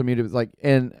social media is like,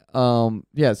 and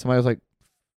somebody was like,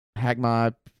 hacked my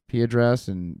IP address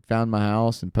and found my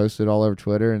house and posted all over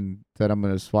Twitter and said, "I'm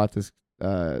going to swat this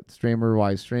streamer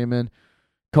while he's streaming."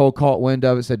 Cole caught wind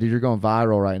of it, said, "Dude, you're going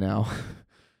viral right now."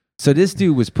 So this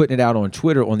dude was putting it out on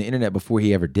Twitter, on the internet, before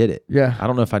he ever did it. Yeah. I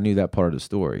don't know if I knew that part of the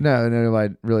story. No,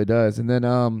 nobody really does. And then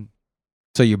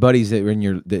So your buddies that were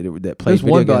in that played there's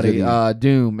video one games buddy,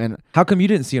 Doom, and how come you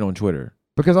didn't see it on Twitter?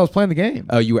 because I was playing the game.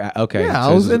 Oh, you were okay. Yeah, So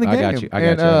I was in the game. I got you.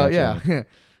 I got you. Yeah.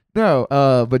 No,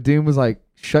 but Doom was like,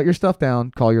 "Shut your stuff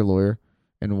down, call your lawyer,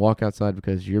 and walk outside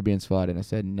because you're being swatted." And I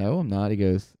said, "No, I'm not." He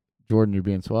goes, "Jordan, you're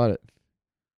being swatted."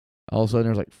 All of a sudden,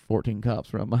 there's like 14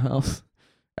 cops around my house.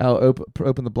 I'll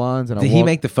open the blinds and I Did he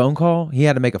make the phone call? He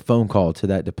had to make a phone call to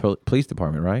that police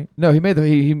department, right? No, he made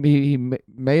he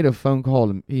made a phone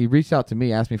call. He reached out to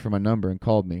me, asked me for my number, and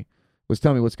called me. Was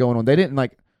telling me what's going on. They didn't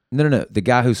like No. The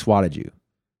guy who swatted you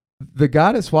the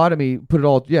guy that swatted me. Put it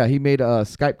all. Yeah, he made a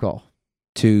Skype call.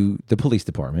 to the police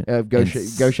department.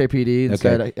 Goshen PD and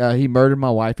said he murdered my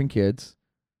wife and kids.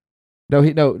 No,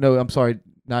 I'm sorry.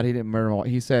 Not he didn't murder my wife.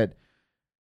 He said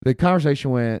the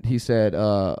conversation went. He said,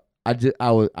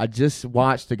 I just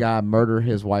watched the guy murder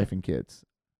his wife and kids.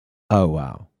 Oh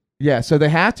wow. Yeah, so they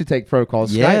have to take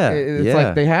protocols. Yeah, Skype, it's yeah.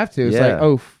 like they have to. It's Yeah.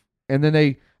 like and then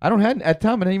I don't have at the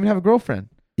time. I didn't even have a girlfriend.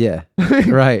 Yeah.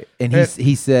 Right. And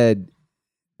he said,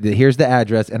 "Here's the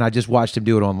address," and I just watched him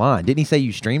do it online. Didn't he say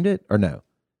you streamed it or no?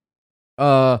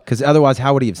 Because otherwise,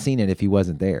 how would he have seen it if he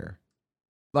wasn't there?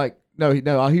 Like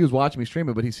he was watching me stream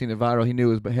it, but he seen it viral. He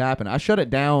knew it was happened. I shut it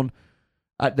down.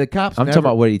 The cops. I'm talking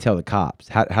about what did he tell the cops?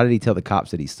 How did he tell the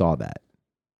cops that he saw that?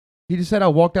 He just said I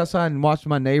walked outside and watched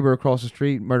my neighbor across the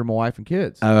street murder my wife and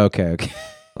kids. Oh, okay.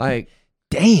 Like,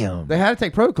 damn. they had to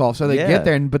take protocol, so they Yeah. get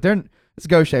there. But let's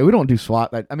go, Shay. We don't do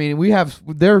SWAT. I mean,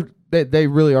 they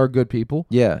really are good people.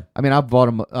 Yeah. I mean, I've bought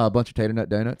them a bunch of tater nut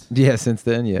donuts. Yeah. Since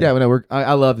then, yeah. Yeah, no,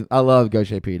 I love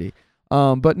Goshen PD.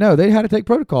 But no, they had to take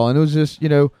protocol, and it was just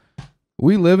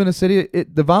we live in a city.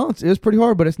 The violence is pretty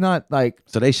hard, but it's not like.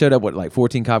 So they showed up with like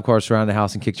 14 cop cars surrounding the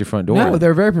house and kicked your front door. No,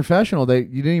 they're very professional.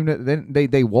 You didn't even.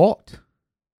 They walked.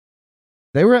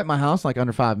 They were at my house like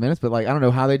under 5 minutes, but like I don't know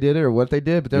how they did it or what they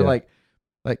did, but they're Yeah. like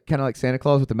like kind of like Santa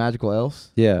Claus with the magical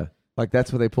elves. Yeah. Like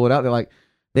that's what they pull it out. They're like,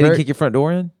 They didn't kick your front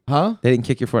door in? huh? They didn't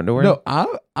kick your front door in? No,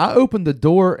 I opened the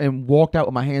door and walked out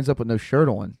with my hands up with no shirt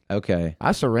on. Okay.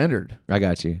 I surrendered. I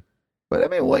got you. But I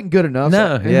mean, it wasn't good enough.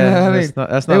 No, So, yeah. I mean,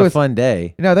 that's not a fun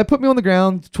day. you know, they put me on the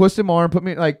ground, twisted my arm, put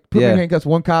me in handcuffs.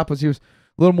 One cop he was a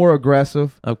little more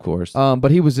aggressive. Of course.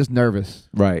 But he was just nervous.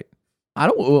 Right. I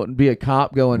don't want to be a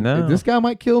cop going, No. this guy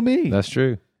might kill me. That's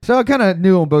true. So I kind of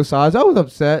knew on both sides. I was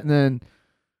upset, and then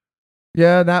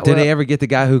that Did they ever get the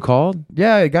guy who called?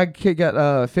 yeah, a guy kid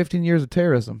got 15 years of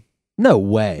terrorism. No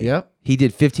way. Yep. He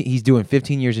did 15. He's doing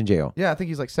 15 years in jail. Yeah, I think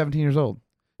he's like 17 years old.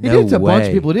 He No did it to a bunch of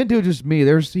way. people. He didn't do it just me.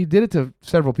 He did it to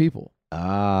several people.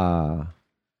 Ah.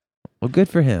 Well, good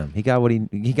for him. He got what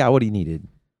he got what he needed.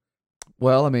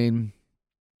 Well, I mean,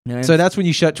 and, So that's when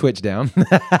you shut Twitch down.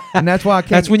 and that's why I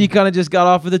can't. That's when you kind of just got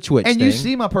off of the Twitch and thing. you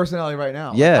see my personality right now.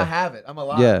 Like, Yeah. I have it. I'm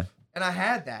alive. Yeah. And I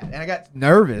had that, and I got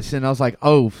nervous, and I was like,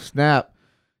 "Oh snap!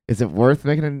 Is it worth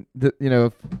making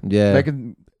Yeah.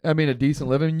 making a decent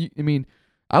living?" I mean,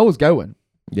 I was going.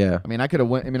 Yeah. I mean, I could have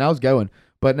went. I mean, I was going,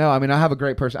 but no. I mean, I have a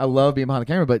great person. I love being behind the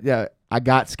camera, but yeah, I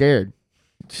got scared.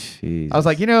 Jeez. I was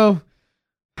like,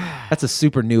 that's a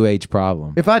super new age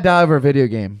problem. if I die over a video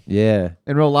game Yeah.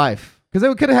 in real life, because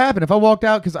it could have happened if I walked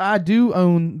out, because I do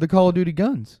own the Call of Duty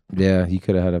guns. Yeah. You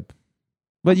could have had a.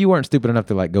 But you weren't stupid enough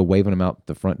to like go waving them out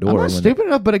the front door. I'm not when stupid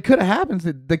enough, but it could have happened.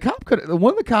 The cop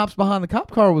one of the cops behind the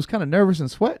cop car was kind of nervous and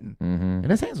sweating, Mm-hmm.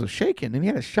 and his hands was shaking, and he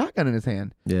had a shotgun in his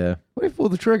hand. Yeah. What if he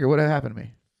pulled the trigger? What would have happened to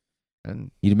me? And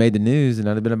You'd have made the news, and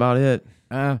that'd have been about it.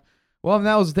 well, and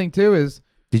that was the thing too. Is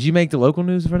Did you make the local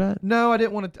news for that? no, I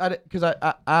didn't want to. Because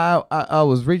I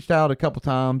was reached out a couple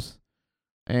times,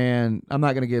 and I'm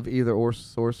not going to give either or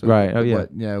source. Of Right. Oh, yeah.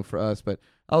 What, for us, but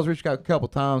I was reached out a couple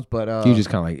times, but You just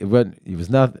kind of like it was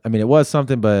nothing. I mean, it was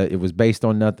something, but it was based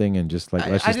on nothing, and just like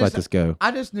let's I just let this go.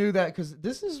 I just knew that because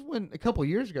this is when a couple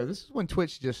years ago. This is when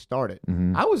Twitch just started.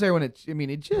 Mhm. I was there when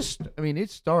it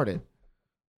started.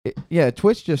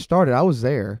 Twitch just started. I was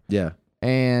there, Yeah.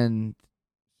 and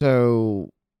so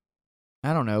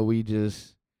I don't know.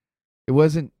 It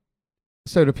wasn't.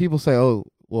 So do people say, "Oh,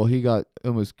 well, he got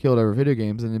almost killed over video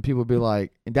games," and then people be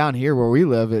like, and down here where we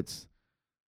live, it's,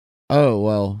 "Oh,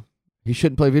 well, he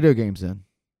shouldn't play video games then."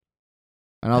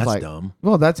 And I was That's like, dumb.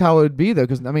 "Well, that's how it would be though,"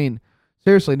 because I mean,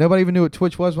 seriously, nobody even knew what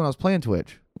Twitch was when I was playing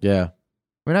Twitch. Yeah.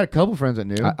 I mean, I had a couple friends that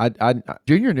knew. I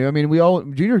Junior knew. I mean,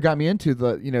 Junior got me into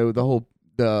the whole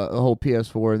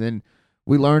PS4, and then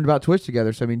we learned about Twitch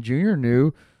together. So I mean, Junior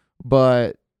knew,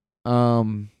 but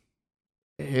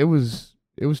it was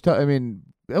tough. I mean,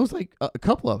 it was like a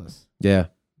couple of us. yeah.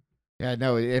 Yeah,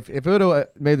 no. If it would have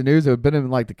made the news, it would have been in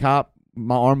like the cop.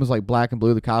 My arm was like black and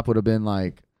blue. The cop would have been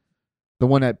like the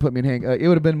one that put me in hand. It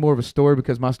would have been more of a story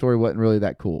because my story wasn't really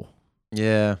that cool.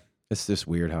 Yeah. It's just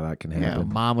weird how that can Yeah,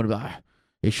 happen. mom would have been like,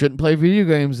 "He shouldn't play video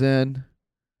games then."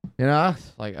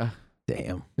 Like.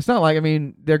 Damn. It's not like, I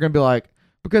mean, they're going to be like,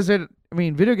 because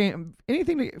video game,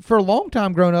 anything for a long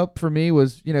time growing up for me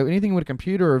was, anything with a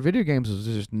computer or video games was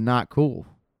just not cool.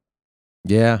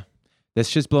 Yeah. That's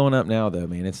just blowing up now, though,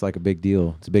 man. It's like a big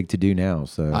deal. It's a big to do now.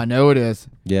 So I know it is.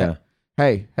 yeah.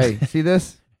 Hey, see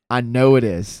this? I know it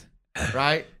is.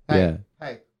 Right? Hey, Yeah.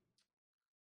 Hey.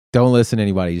 Don't listen to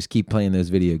anybody. Just keep playing those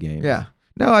video games. Yeah.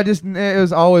 No, it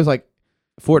was always like,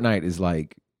 Fortnite is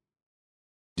like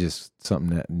just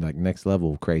something that like next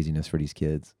level craziness for these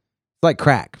kids. It's like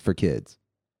crack for kids.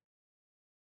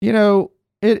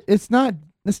 it's not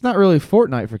really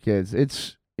Fortnite for kids.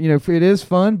 It's, it is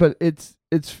fun, but it's,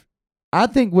 I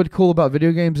think what's cool about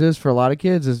video games is for a lot of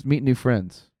kids is meet new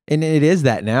friends. And it is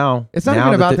that now. It's not now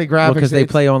even that about the graphics. because they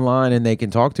It's- play online and they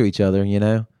can talk to each other, you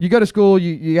know? You go to school,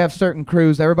 you have certain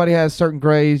crews. Everybody has certain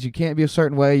grades. You can't be a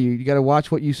certain way. You got to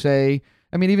watch what you say.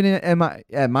 I mean, even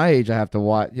at my age, I have to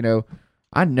watch.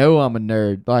 I know I'm a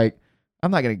nerd. Like,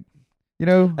 I'm not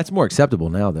gonna, That's more acceptable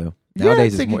now, though. yeah,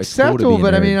 Nowadays, it's it's more acceptable. it's cool to be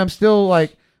a But I nerd. mean, I'm still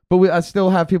like, I still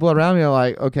have people around me. Are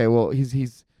like, okay, well,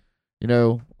 he's,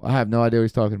 I have no idea what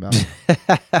he's talking about.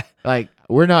 Like,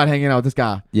 we're not hanging out with this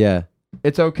guy. Yeah,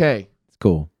 It's okay. it's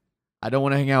cool. I don't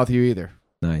want to hang out with you either.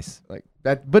 Nice. Like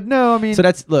that. But no, I mean, So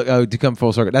that's to come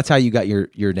full circle. That's how you got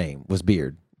your name was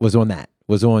Beard. Was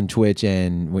on Twitch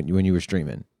and when you were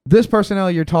streaming. this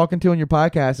personality you're talking to on your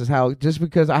podcast is how, just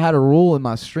because I had a rule in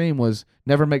my stream was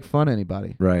never make fun of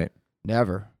anybody. Right.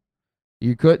 Never.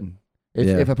 You couldn't.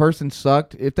 Yeah. If a person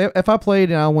sucked, if I played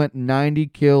and I went 90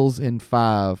 kills in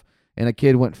 5 and a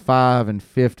kid went 5 and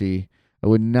 50, I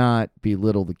would not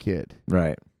belittle the kid.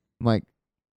 Right. I'm like,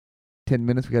 10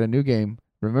 minutes, we got a new game.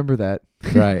 Remember that.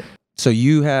 Right. So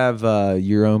you have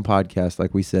your own podcast,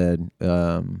 like we said,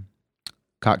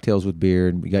 Cocktails with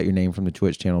Beard. We got your name from the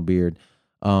Twitch channel, Beard.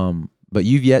 But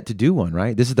you've yet to do one,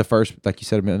 right? This is the first, like you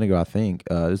said a minute ago, I think.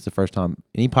 This is the first time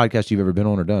any podcast you've ever been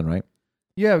on or done, right?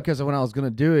 Yeah, because when I was gonna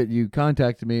do it, you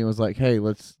contacted me and was like, "Hey,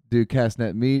 let's do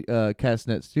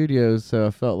Castnet Studios." So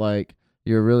I felt like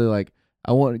you were really like,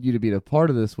 "I wanted you to be a part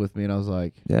of this with me," and I was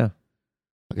like, Yeah.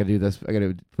 "I gotta do this.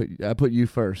 I put you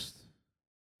first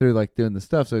through like doing the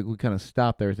stuff." So we kind of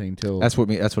stopped everything till That's what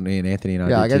me and Anthony and I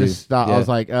yeah, did I too. just stopped. Yeah. I was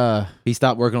like, He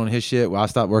stopped working on his shit. Well, I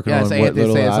stopped working yeah, on so what Anthony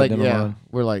little said, it's I've like, done yeah, on.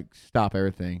 we're like, stop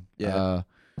everything. Yeah.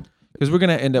 Because we're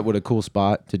gonna end up with a cool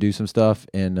spot to do some stuff,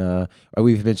 and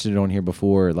we've mentioned it on here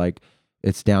before. Like,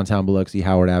 it's downtown Biloxi,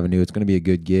 Howard Avenue. It's gonna be a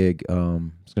good gig.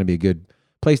 It's gonna be a good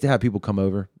place to have people come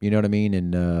over. You know what I mean?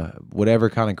 And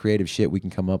whatever kind of creative shit we can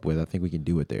come up with, I think we can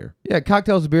do it there. Yeah,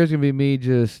 Cocktails and Beer is gonna be me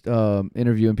just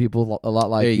interviewing people a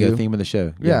lot like There you go. Theme of the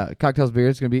show. Yeah, Cocktails and Beer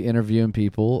is gonna be interviewing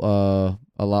people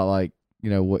a lot like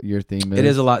what your theme is. It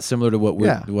is a lot similar to what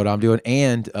Yeah. what I'm doing.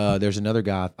 And there's another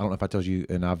guy. I don't know if I told you,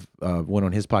 and I've went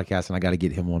on his podcast, and I got to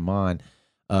get him on mine.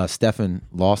 Stefan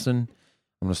Lawson.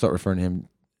 I'm gonna start referring to him.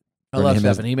 I love him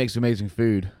as- Stefan. He makes amazing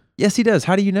food. Yes, he does.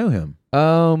 How do you know him?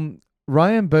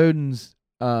 Ryan Bowden's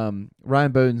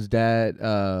dad.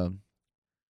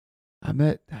 I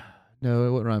met no,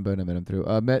 it wasn't Ryan Bowden. I met him through.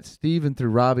 I met Steven through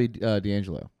Robbie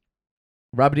D'Angelo.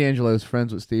 Robbie D'Angelo is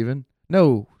friends with Steven.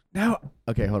 No.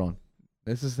 Okay, hold on.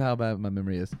 This is how bad my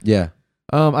memory is. Yeah.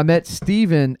 I met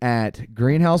Steven at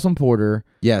Greenhouse on Porter.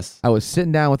 Yes. I was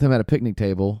sitting down with him at a picnic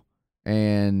table,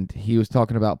 and he was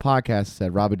talking about podcasts.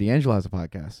 Said Robbie D'Angelo has a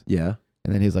podcast, Yeah.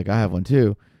 and then he's like, "I have one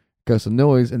too." Go some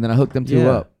noise, and then I hooked them two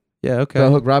Yeah. up. Yeah. Okay. So I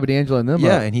hooked Robbie D'Angelo and them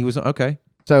yeah, up. and he was okay.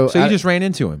 So So you just ran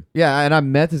into him. yeah, and I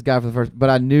met this guy for the first, but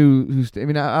I knew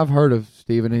I've heard of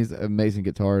Steven. He's an amazing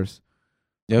guitarist.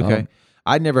 Okay.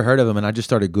 I'd never heard of him, and I just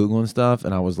started Googling stuff,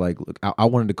 and I was like, look, I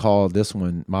wanted to call this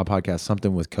one, my podcast,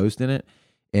 something with Coast in it.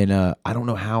 And I don't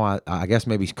know how I guess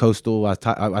maybe Coastal. I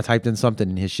typed in something,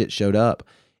 and his shit showed up.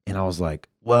 And I was like,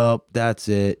 well, that's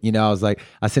it. I was like,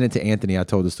 I sent it to Anthony. I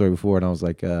told the story before, and I was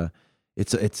like, I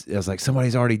was like,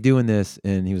 somebody's already doing this.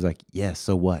 And he was like, yes,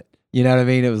 so what? You know what I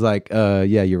mean? It was like,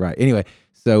 yeah, you're right. Anyway,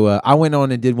 so I went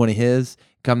on and did one of his.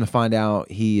 Come to find out,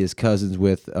 he is cousins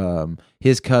with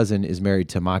his cousin is married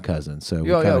to my cousin. So we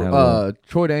kinda had a little-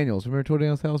 Troy Daniels. Remember Troy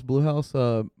Daniels' house, Blue House?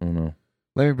 I don't know.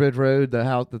 Lemon Bridge Road,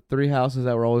 the three houses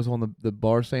that were always on the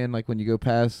bar stand, like when you go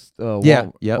past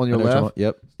Yeah, yep, on your I know what you're left.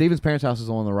 Yep. Steven's parents' house is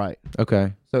on the right.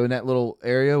 Okay. So in that little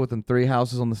area with them three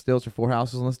houses on the stilts or four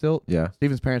houses on the stilt, Yeah.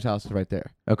 Steven's parents' house is right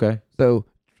there. Okay. So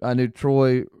I knew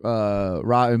Troy,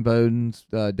 Ryan Bowden's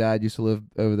dad used to live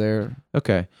over there.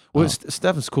 Okay. Well,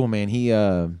 Stefan's cool, man.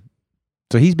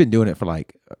 So he's been doing it for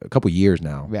like a couple years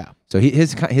now. Yeah. So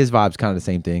his vibe's kind of the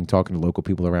same thing, talking to local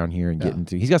people around here and getting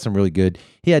to. He's got some really good.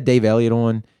 He had Dave Elliott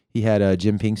on. He had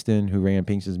Jim Pinkston, who ran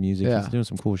Pinkston's music. Yeah. He's doing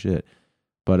some cool shit.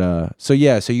 But so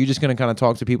you're just gonna kind of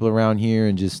talk to people around here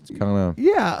and just kind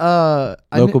of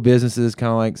local businesses,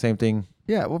 kind of like same thing.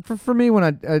 Yeah. Well, for me, when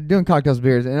I doing cocktails,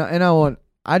 beers, and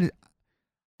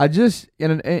I just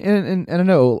and I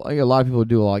know like a lot of people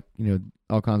do like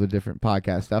all kinds of different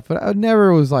podcast stuff, but I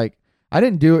never was like. I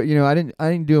didn't do it, I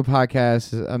didn't do a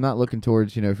podcast. I'm not looking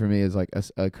towards, for me as like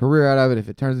a career out of it. If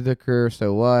it turns into a career,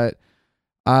 so what?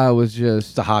 I was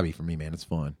just It's a hobby for me, man. It's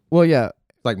fun. Well, yeah.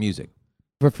 It's like music.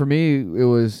 But for me, it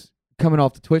was coming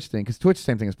off the Twitch thing, because Twitch is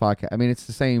the same thing as podcast. I mean, it's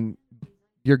the same.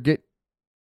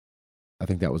 I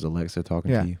think that was Alexa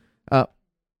talking to you.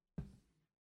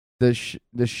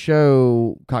 The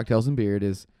show Cocktails and Beard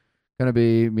is gonna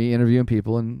be me interviewing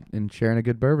people and sharing a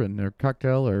good bourbon or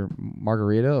cocktail or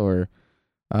margarita or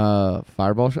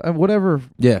fireball, whatever.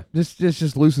 Yeah.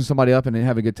 Just loosen somebody up and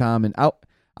have a good time. And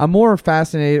I'm more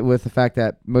fascinated with the fact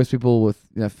that most people with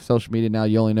social media now,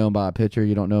 you only know them by a picture,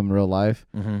 you don't know them in real life.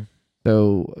 Mm-hmm.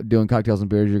 So doing Cocktails and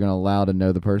Beers, you're gonna allow to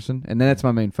know the person, and then that's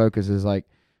my main focus is like,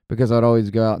 because I'd always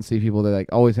go out and see people that like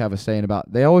always have a saying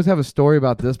about, they always have a story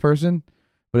about this person,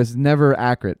 but it's never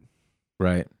accurate.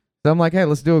 Right. So I'm like, hey,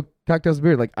 let's do a Cocktails and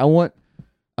Beer. Like I want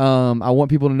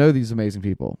people to know these amazing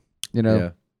people.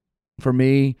 Yeah. For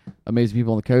me, amazing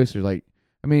people on the coast are like,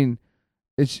 I mean,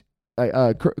 it's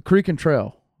Creek and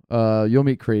Trail. You'll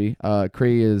meet Cree.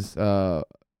 Cree is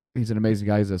he's an amazing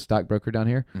guy. He's a stockbroker down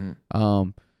here. Mm-hmm.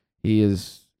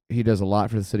 He does a lot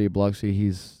for the city of Biloxi.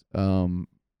 He's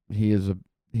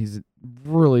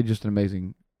really just an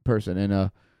amazing person,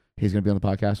 and he's gonna be on the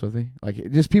podcast with me.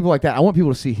 Like just people like that. I want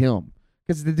people to see him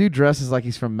because the dude dresses like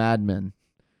he's from Mad Men.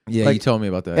 Yeah, like, you told me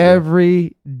about that.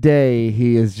 Every day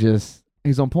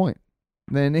he's on point.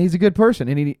 Then he's a good person,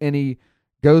 and he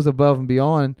goes above and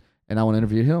beyond. And I want to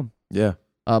interview him. Yeah.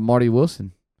 Marty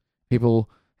Wilson. People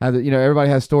have everybody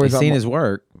has stories. He's seen his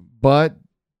work, but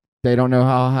they don't know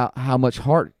how much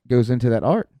heart goes into that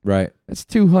art. Right. It's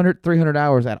 200, 300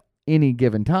 hours at any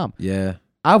given time. Yeah.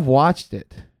 I've watched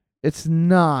it. It's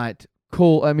not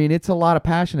cool. I mean, it's a lot of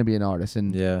passion to be an artist,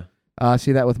 and Yeah. I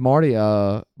see that with Marty.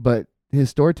 But his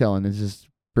storytelling is just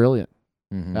brilliant.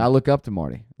 Mhm. I look up to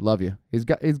Marty. Love you. He's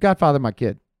Godfather my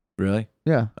kid. Really?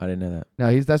 Yeah. I didn't know that.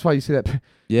 No, that's why you see that.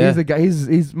 Yeah. He's the guy.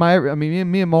 He's my. I mean,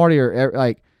 me and Marty are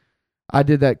like. I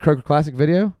did that Croker Classic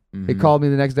video. He Mhm. called me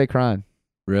the next day crying.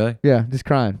 Really? Yeah, just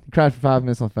crying. He cried for 5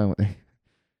 minutes on the phone with me.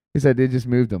 He said it just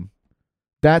moved him.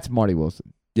 That's Marty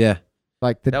Wilson. Yeah.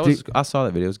 Like the That was. I saw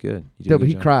that video. It was good. You did a no, good but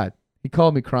he job. cried. He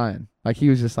called me crying. Like he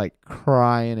was just like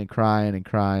crying and crying and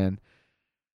crying.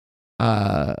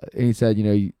 And he said,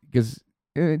 because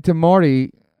to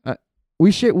Marty,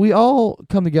 we all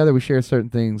come together. We share certain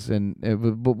things,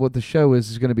 but what the show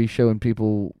is going to be showing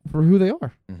people for who they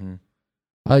are. Mhm.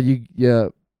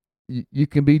 You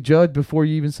can be judged before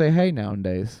you even say hey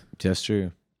nowadays. That's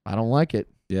true. I don't like it.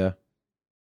 Yeah.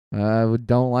 I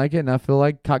don't like it, and I feel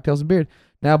like Cocktails and Beard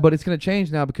now. But it's going to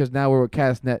change now because now we're with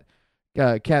Castnet,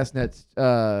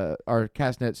 our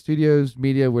Castnet Studios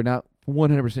Media. We're not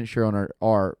 100% sure on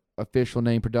our official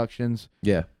name, Productions.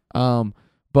 Yeah.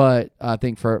 But I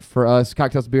think for us,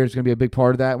 Cocktails and Beard is going to be a big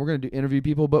part of that. We're going to interview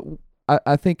people, but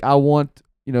I think I want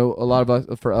a lot of us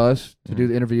for us to do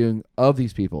the interviewing of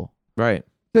these people. Right.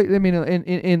 I mean,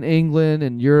 in England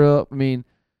and Europe, I mean,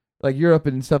 like Europe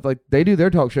and stuff, like they do their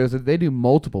talk shows. They do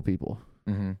multiple people,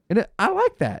 Mm-hmm. and I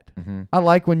like that. Mm-hmm. I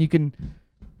like when you can,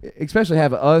 especially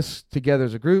have us together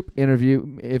as a group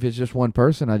interview. If it's just one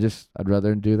person, I'd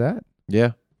rather do that.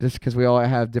 Yeah. Just because we all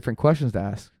have different questions to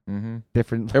ask, Mm-hmm.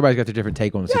 different. Everybody's got their different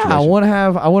take on the Yeah,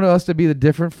 situation. I want us to be the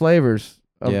different flavors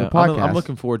of the podcast. I'm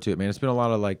looking forward to it, man. It's been a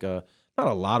lot of not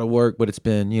a lot of work, but it's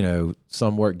been,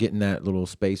 some work getting that little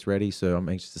space ready. So I'm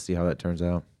anxious to see how that turns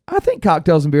out. I think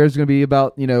Cocktails and Beers is going to be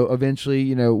about,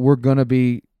 eventually, I'm going to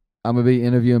be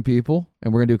interviewing people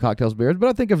and we're going to do Cocktails and Beers. But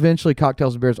I think eventually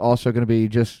Cocktails and Beers also going to be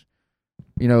just,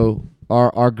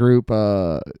 our group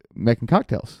making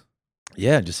cocktails.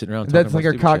 Yeah, just sitting around. That's talking like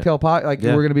our about stupid cocktail pot. Like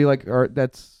Yeah. we're going to be like,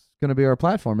 that's going to be our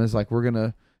platform. Is like we're going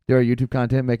to do our YouTube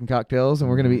content making cocktails and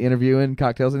we're going to be interviewing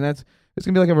cocktails. And it's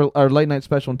going to be like our late night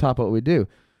special on top of what we do.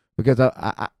 Because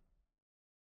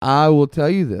I will tell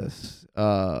you this.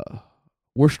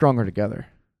 We're stronger together.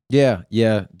 shit.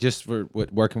 Yeah. Just for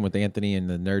working with Anthony and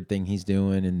the nerd thing he's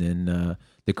doing, and then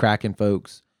the Kraken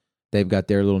folks, they've got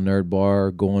their little nerd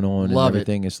bar going on. Love and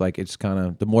everything. It's like it's kind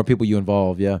of the more people you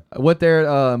involve. Yeah. I went there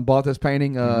and bought this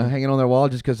painting Mhm. hanging on their wall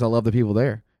just because I love the people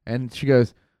there. And she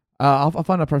goes, I'll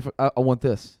find a perfect. I want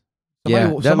this.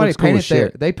 Somebody looks cool painted as there.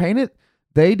 shit. They painted.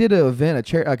 They did an event,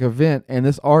 event, and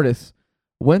this artist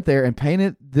went there and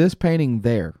painted this painting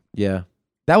there. Yeah.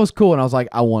 That was cool, and I was like,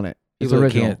 I want it. It's People that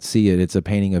original. can't see it. It's a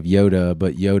painting of Yoda,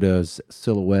 but Yoda's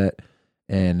silhouette,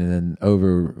 and then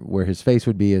over where his face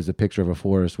would be is a picture of a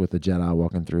forest with a Jedi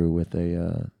walking through with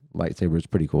a lightsaber. It's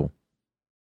pretty cool.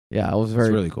 Yeah, it was It's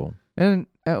very. really cool. And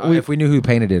If we knew who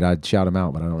painted it, I'd shout him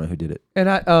out, but I don't know who did it. And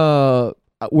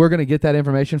we're gonna get that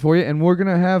information for you, and we're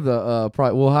gonna have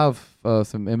we'll have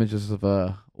some images of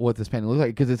what this painting looks like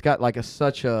because it's got like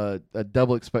such a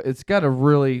double it's got a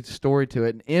really story to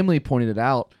it. And Emily pointed it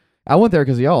out. I went there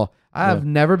because of y'all. I have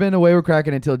never been to Wayward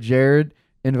Kraken until Jared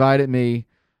invited me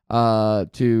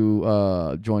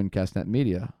to join Castnet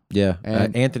Media. Yeah,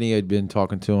 And- Anthony had been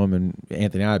talking to him, and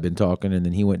Anthony and I had been talking, and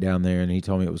then he went down there and he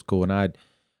told me it was cool, and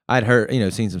I'd heard,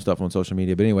 seen some stuff on social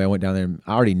media, but anyway, I went down there and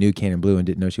I already knew Cannon Blue and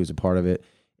didn't know she was a part of it,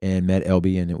 and met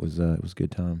LB, and it was a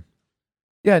good time.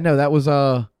 Yeah, no, that was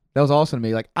awesome to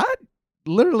me. Like I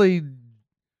literally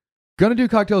gonna do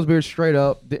Cocktails Beers straight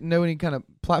up. Didn't know any kind of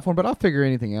platform, but I'll figure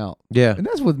anything out. Yeah, And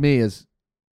that's with me is,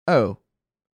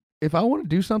 if I want to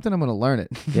do something, I'm gonna learn it.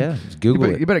 yeah. Just Google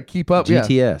you it. better keep up. Yeah,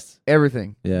 GTS.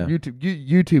 everything. Yeah.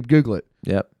 YouTube, Google it.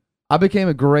 Yep. I became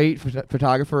a great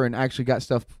photographer and actually got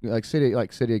stuff like City of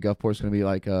Gulfport is going to be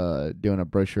like doing a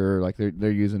brochure. Like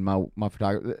they're using my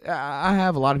photography. I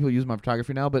have a lot of people use my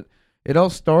photography now, but it all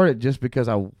started just because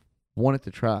I wanted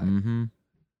to try. Mm-hmm.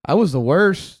 I was the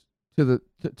worst to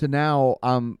now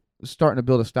I'm starting to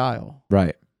build a style.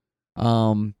 Right.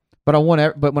 But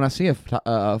but when I see a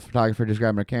photographer just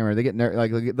grabbing a camera, they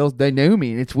get those. They know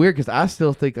me, and it's weird because I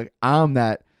still think like I'm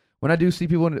that. When I do see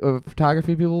people,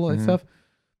 photography people and Mhm. stuff,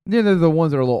 they're the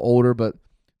ones that are a little older, but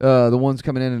the ones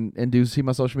coming in and do see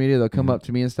my social media, they'll come Mhm. up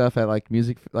to me and stuff at like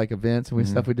music like events and Mhm.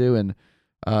 stuff we do, and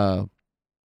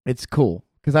it's cool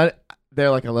because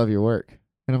they're like, I love your work,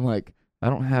 and I'm like, I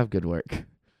don't have good work.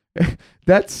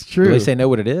 That's true. At least they know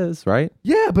what it is, right?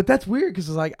 Yeah, but that's weird because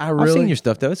it's like I've seen your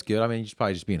stuff though. It's good. I mean, you're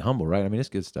probably just being humble, right? I mean, it's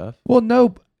good stuff. Well,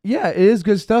 no, yeah, it is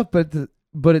good stuff, but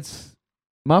but it's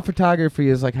my photography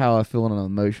is like how I feel on an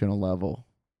emotional level.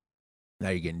 Now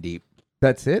you're getting deep.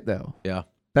 That's it though. Yeah.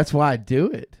 That's why I do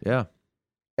it. Yeah.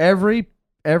 Every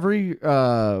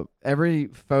photo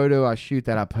I shoot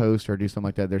that I post or do something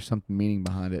like that, there's something meaning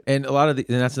behind it. And and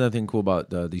that's another thing cool about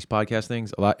these podcast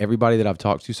things. Everybody that I've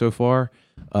talked to so far,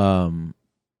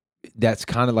 that's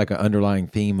kind of like an underlying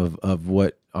theme of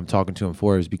what I'm talking to them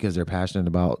for, is because they're passionate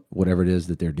about whatever it is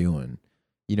that they're doing.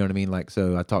 You know what I mean? Like,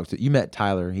 so you met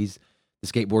Tyler. He's the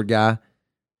skateboard guy.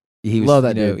 He was, Love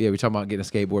that dude. Yeah, we're talking about getting a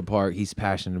skateboard park. He's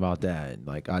passionate about that. And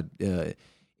like I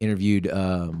interviewed,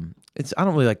 I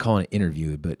don't really like calling it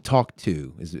interview, but talk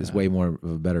to is way more of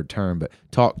a better term. But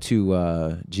talk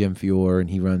to Jim Fiore, and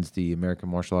he runs the American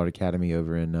Martial Art Academy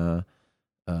over in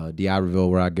D'Iberville,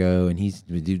 where I go. And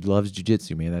the dude loves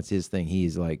jiu-jitsu, man. That's his thing.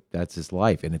 He's like, that's his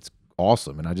life, and it's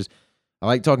awesome. And I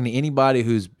like talking to anybody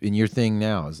who's in your thing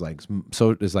now. It's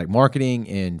like marketing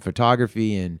and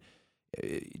photography and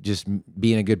just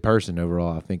being a good person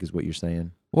overall, I think is what you're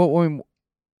saying. Well, I mean,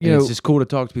 it's just cool to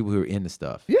talk to people who are into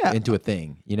stuff. Yeah. Into a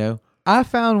thing, you know? I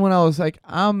found when I was like,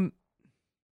 I'm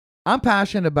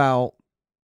passionate about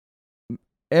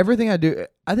everything I do.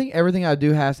 I think everything I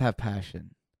do has to have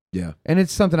passion. Yeah. And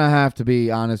it's something I have to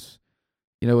be honest,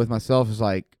 with myself, is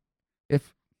like,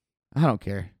 if I don't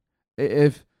care.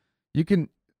 If you can,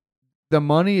 the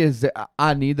money is that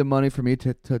I need the money for me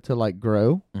to like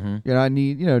grow. Mm-hmm. I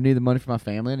need the money for my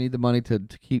family. I need the money to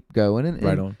keep going. And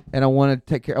right on. And I want to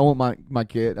take care. I want my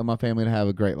kid and my family to have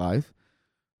a great life.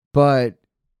 But,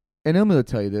 and I'm going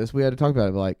to tell you this, we had to talk about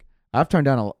it. But like, I've turned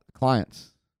down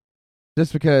clients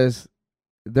just because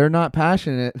they're not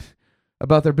passionate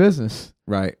about their business.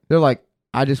 Right. They're like,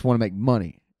 I just want to make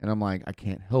money. And I'm like, I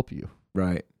can't help you.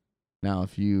 Right. Now,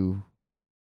 if you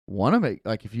want to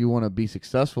if you want to be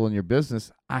successful in your business,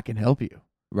 I can help you.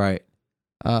 Right.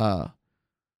 That's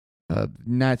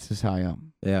just how I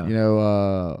am.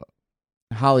 Yeah.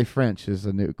 Holly French is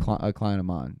a new a client of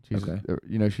mine. She's, okay.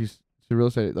 She's a real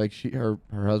estate, like her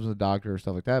husband's a doctor or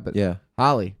stuff like that. But yeah,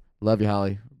 Holly, love you,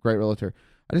 Holly, great realtor.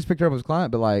 I just picked her up as a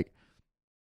client, but like,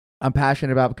 I'm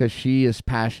passionate about because she is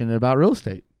passionate about real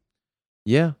estate.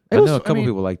 Yeah, I know a couple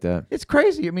people like that. It's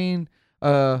crazy. I mean,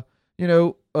 and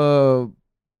I love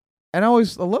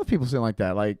people saying like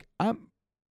that. Like,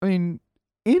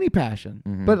 any passion,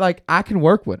 but like I can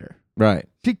work with her. Right.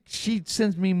 She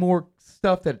sends me more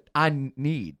stuff that I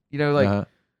need.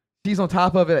 She's on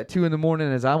top of it at 2 a.m.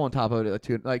 as I'm on top of it at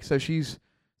 2. Like, so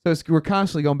we're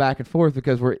constantly going back and forth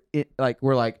because we're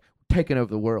taking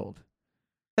over the world,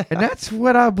 and that's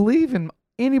what I believe in.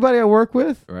 Anybody I work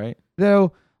with, right? My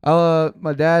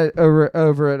dad over at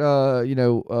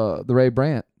the Ray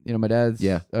Brandt. My dad's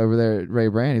over there at Ray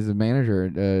Brandt. He's the manager,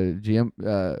 GM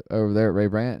over there at Ray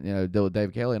Brandt. Deal with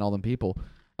Dave Kelly and all them people.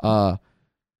 My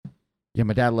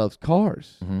dad loves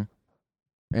cars,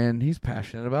 and he's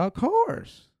passionate about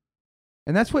cars,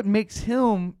 and that's what makes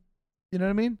him. You know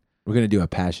what I mean? We're gonna do a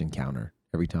passion counter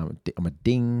every time. I'm a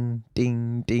ding,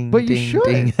 ding, ding. But you ding, should.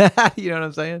 Ding. You know what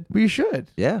I'm saying? Well, you should.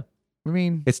 Yeah. I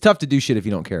mean, it's tough to do shit if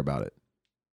you don't care about it.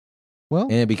 Well,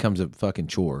 and it becomes a fucking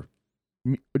chore.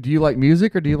 Do you like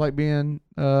music or do you like being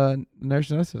a nurse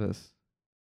anesthetist?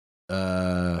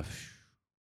 That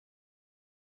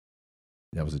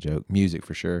was a joke. Music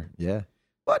for sure. Yeah.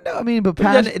 Well, no, I mean, but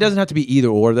it doesn't have to be either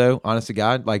or though. Honest to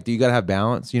God, like, do you got to have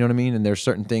balance? You know what I mean? And there's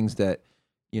certain things that,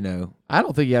 I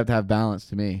don't think you have to have balance.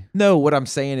 To me, no. What I'm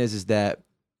saying is that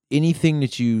anything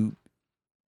that you,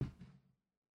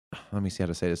 let me see how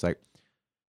to say this. Like,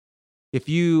 if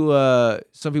you,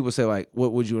 some people say like,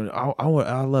 what would you?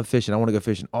 I love fishing. I want to go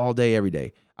fishing all day, every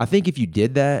day. I think if you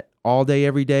did that all day,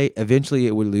 every day, eventually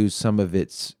it would lose some of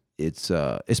its,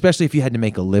 especially if you had to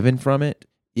make a living from it.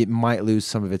 It might lose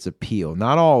some of its appeal.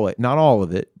 Not all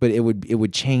of it, but it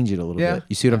would change it a little bit.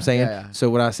 You see what I'm saying? Yeah. So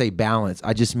when I say balance,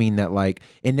 I just mean that like,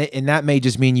 and that may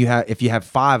just mean if you have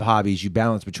 5 hobbies, you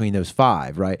balance between those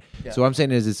 5, right? Yeah. So what I'm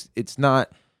saying is it's not,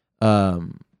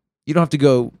 you don't have to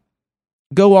go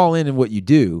all in what you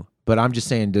do, but I'm just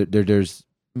saying there's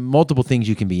multiple things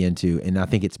you can be into, and I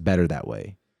think it's better that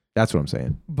way. That's what I'm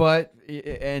saying. But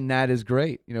and that is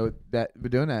great, that we're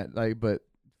doing that. Like, but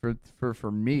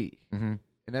for me. Mm-hmm.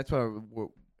 And that's what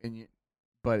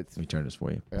but it's. Let me turn this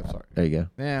for you. I'm sorry. There you go.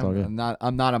 Yeah,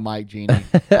 I'm not a mic genie.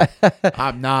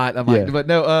 I'm not a mic, but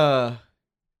no.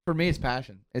 For me, it's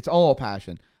passion. It's all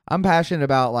passion. I'm passionate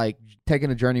about like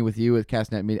taking a journey with you with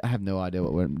Castnet Media. I have no idea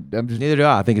what I'm just. Neither do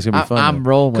I. I think it's gonna be fun. I'm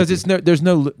rolling because there's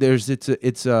no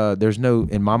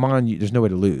in my mind there's no way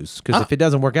to lose because if it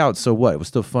doesn't work out, so what? It was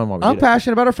still fun while we I'm did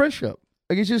passionate about our friendship.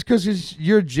 Like, it's just because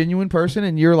you're a genuine person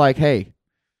and you're like, hey,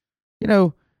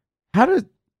 how does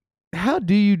how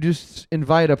do you just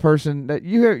invite a person that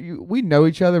we know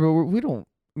each other, but we don't.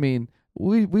 I mean,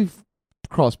 we've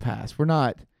crossed paths. We're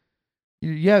not.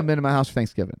 You haven't been to my house for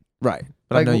Thanksgiving, Right.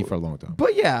 But Like, I know you for a long time.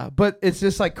 but but it's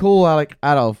just like cool. Out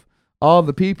of all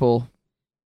the people,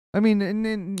 I mean,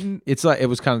 and It's like it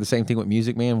was kind of the same thing with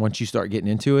music, man. Once you start getting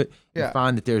into it, you Yeah.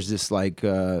 find that there's this like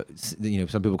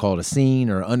some people call it a scene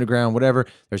or underground, whatever.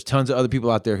 There's tons of other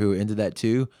people out there who are into that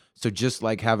too. So just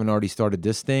like having already started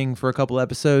this thing for a couple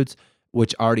episodes,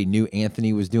 which I already knew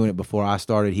Anthony was doing it before I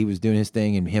started. He was doing his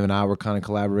thing, and him and I were kind of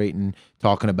collaborating,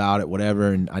 talking about it,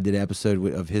 whatever. And I did an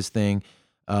episode of his thing.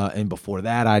 And before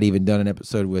that, I'd even done an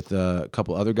episode with a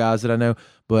couple other guys that I know.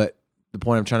 But the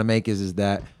point I'm trying to make is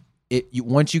that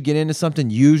once you get into something,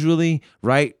 usually,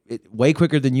 right, way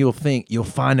quicker than you'll think, you'll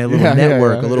find a little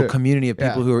network, a little community of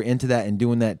people who are into that and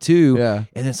doing that too. Yeah.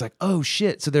 And it's like, oh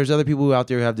shit. So there's other people who out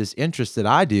there who have this interest that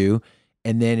I do.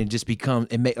 And then it just becomes,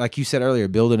 like you said earlier,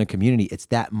 building a community. It's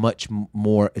that much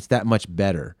more. It's that much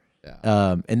better.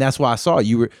 Yeah. And that's why I saw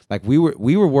you were like we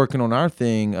were working on our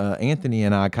thing. Anthony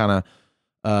and I kind of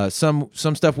some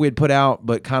stuff we had put out,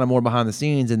 but kind of more behind the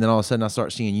scenes. And then all of a sudden, I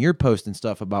start seeing you're posting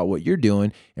stuff about what you're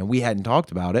doing, and we hadn't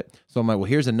talked about it. So I'm like, well,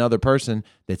 here's another person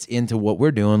that's into what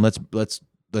we're doing. Let's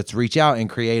reach out and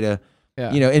create a.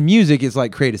 Yeah. You know, in music, it's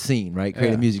like create a scene, right? Create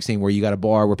Yeah. a music scene where you got a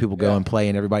bar where people go Yeah. and play,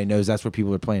 and everybody knows that's where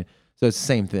people are playing. So it's the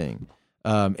same thing.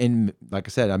 And like I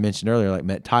said, I mentioned earlier, like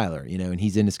met Tyler, you know, and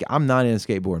he's into I'm not into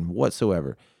skateboarding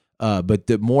whatsoever. But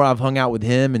the more I've hung out with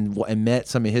him and met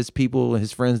some of his people and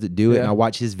his friends that do it, Yeah. and I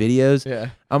watch his videos, Yeah.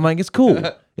 I'm like, it's cool.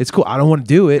 It's cool. I don't want to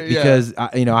do it Yeah. because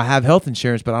I have health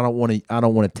insurance, but I don't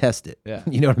want to test it. Yeah.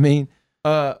 You know what I mean?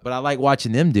 But But I like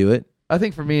watching them do it. I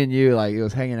think for me and you, like it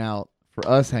was hanging out. For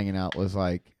us, hanging out was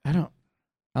like I don't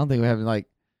think we have like.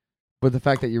 But the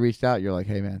fact that you reached out, you're like,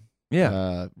 hey man,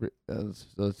 Yeah. let's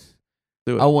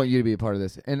Do it. I want you to be a part of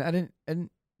this. And I didn't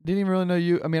even really know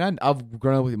you. I mean, I've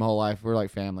grown up with you my whole life. We're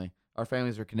like family. Our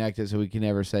families are connected, so we can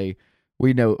never say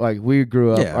we know. Like we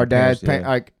grew up. Yeah, our dad's parents, yeah.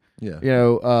 like Yeah. you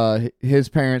know, his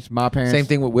parents, my parents. Same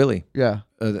thing with Willie. Yeah.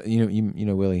 You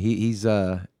know Willie.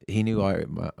 He knew all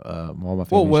my family.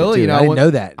 Well, Willie, too. you know, I didn't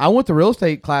know that. I went to real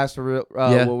estate class with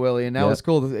Yeah. Willie, and that Yeah. was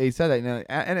cool that he said that.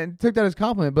 And I took that as a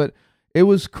compliment, but it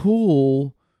was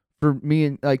cool for me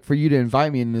and like for you to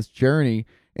invite me in this journey.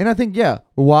 And I think,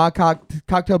 why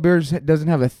Cocktail Beers doesn't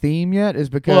have a theme yet is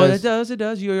because Well, it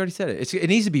does. You already said it. It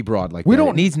needs to be broad like We that. don't-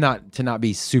 It needs not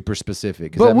be super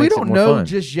specific. 'Cause but that we makes it don't more know fun.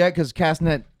 just yet because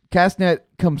Castnet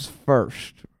comes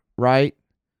first, right?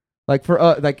 Like for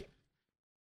like,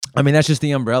 I mean, that's just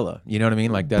the umbrella. You know what I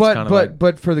mean? Like that's kind of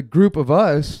but for the group of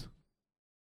us,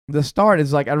 the start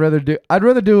is like I'd rather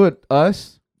do it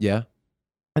us, yeah.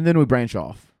 and then we branch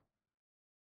off.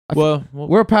 Well,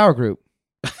 We're a power group.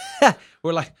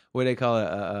 we're like what do they call it?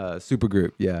 A super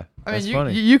group. Yeah, I that's mean,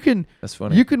 funny. you can That's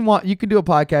funny. you can do a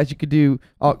podcast, you could do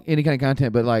any kind of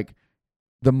content, but like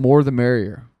the more the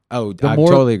merrier. I More,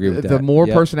 totally agree with that. The more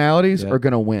Yep. personalities Yep. are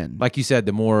gonna win. like you said,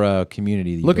 the more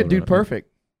community. That you Look at build Dude around it.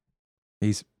 Perfect.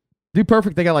 He's Dude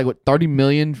Perfect, they got like what 30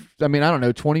 million. I mean, I don't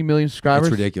know, 20 million subscribers.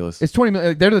 it's ridiculous. It's 20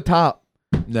 million. They're the top.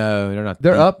 No, they're not.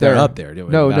 They're up there. They're up there.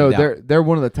 No, without a doubt. they're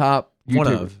one of the top. One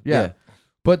YouTubers. of yeah.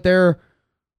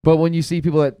 But when you see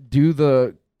people that do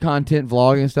the content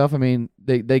vlogging and stuff, I mean,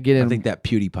 they get in. I think that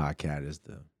PewDiePie cat is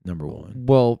the number one.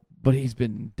 Well, but he's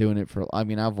been doing it for. I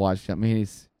mean, I've watched. I mean,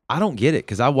 I don't get it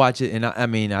because I watch it and I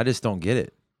mean I just don't get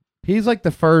it. he's like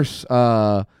the first. He's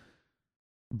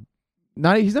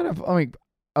not. I mean,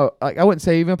 I wouldn't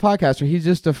say even a podcaster. He's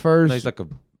just the first. No,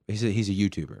 he's a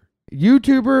YouTuber.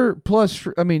 YouTuber plus.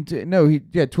 I mean,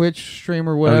 Twitch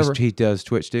streamer, whatever. He does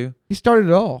Twitch too. He started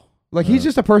it all. Like he's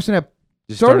just a person that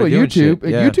Just started with doing YouTube, shit.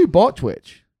 and Yeah. YouTube bought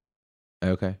Twitch,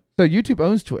 Okay. so YouTube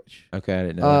owns Twitch. Okay, I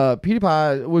didn't know.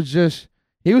 PewDiePie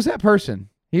was that person.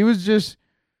 He was just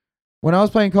when I was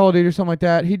playing Call of Duty or something like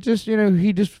that. He just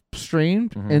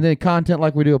streamed Mhm. and then content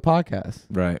like we do a podcast,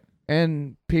 That. Right.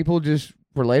 and people just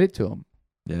related to him.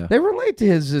 Yeah. They relate to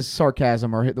his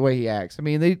sarcasm or the way he acts. I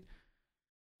mean,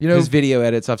 His video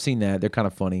edits, I've seen that. They're kind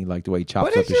of funny, like the way he chops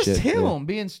but up it's his just shit. him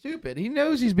being stupid. He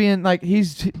knows he's being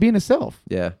himself,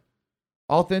 Yeah.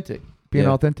 authentic, being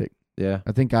Yeah. authentic. Yeah.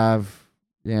 I think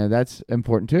that's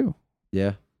important too.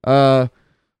 Yeah.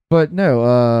 But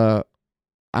no,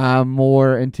 I'm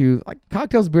more into like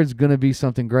Cocktails Beard's gonna be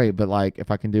something great, but like if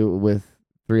I can do it with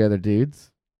 3 other dudes,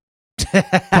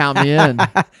 count me in.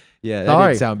 Yeah, that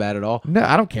Sorry. didn't sound bad at all. No,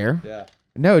 I don't care. Yeah.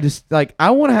 No, just like I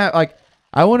want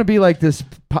to be like this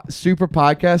super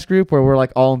podcast group where we're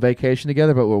like all on vacation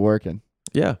together, but we're working.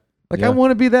 Yeah. Like Yeah. I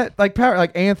want to be that like power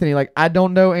like Anthony. Like I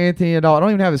don't know Anthony at all. I don't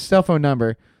even have his cell phone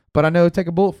number, but I know he'll take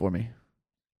a bullet for me.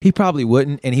 He probably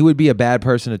wouldn't, and he would be a bad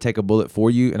person to take a bullet for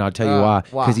you, and I'll tell you why.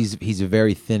 Why? Because he's a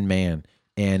very thin man,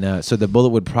 and so the bullet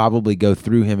would probably go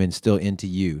through him and still into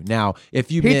you. Now,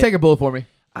 if you He'd take a bullet for me.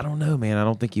 I don't know, man. I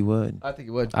don't think he would. I think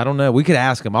he would. I don't know. We could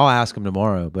ask him. I'll ask him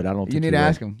tomorrow, but I don't think You need he to would.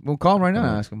 ask him. We'll call him right now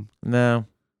and ask him. No,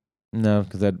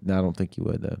 because I don't think he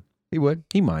would, though. He would.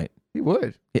 He might. He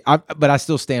would. But I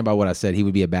still stand by what I said. He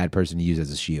would be a bad person to use as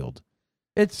a shield.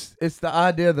 It's the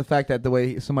idea of the fact that the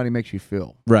way somebody makes you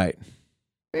feel. Right.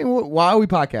 I mean, why are we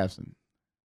podcasting?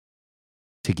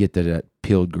 To get to that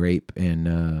peeled grape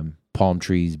and palm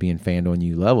trees being fanned on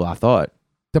you level, I thought.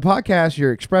 The podcast,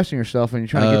 you're expressing yourself and you're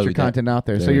trying to get your content out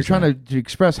there. So you're trying to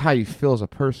express how you feel as a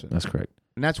person. That's correct.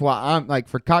 And that's why I'm like,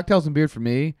 for Cocktails and Beard, for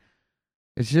me,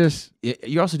 it's just.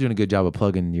 You're also doing a good job of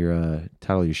plugging your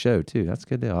title of your show, too. That's a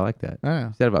good deal. I like that. I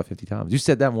You said it about 50 times. You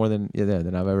said that more than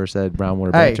I've ever said Brown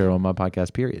Water Hey. Banter on my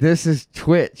podcast, period. This is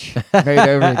Twitch made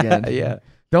over again. Yeah.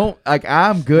 Don't, like,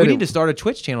 I'm good. We need to start a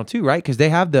Twitch channel, too, right? Because they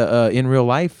have the in real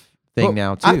life thing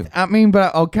now, too. I mean,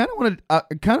 but I kind of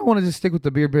want to just stick with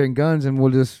the Beer and Guns, and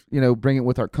we'll just, bring it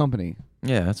with our company.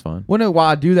 Yeah, that's fine. Well, no,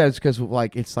 why I do that is because,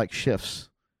 like, it's like shifts.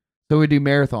 So we do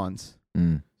marathons.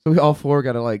 Mm. So we all four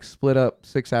got to, like, split up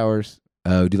 6 hours.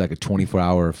 Oh, do like a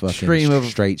 24-hour fucking Stream of-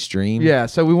 straight stream? Yeah,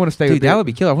 so we want to stay Dude, with that would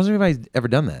be killer. I wonder if anybody's ever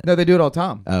done that. No, they do it all the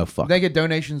time. Oh, fuck. They get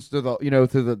donations to the,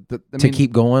 to the To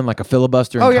keep going like a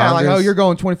filibuster in Oh, yeah, Congress? like, you're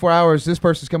going 24 hours. This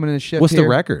person's coming in a shift. What's here. the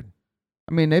record?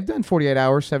 I mean, they've done 48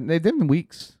 hours, they've done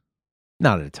weeks.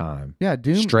 Not at a time. Yeah,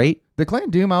 Doom. Straight? The clan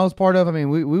Doom I was part of, I mean,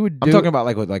 we would do. I'm talking about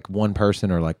like with like one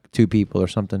person or like two people or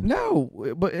something.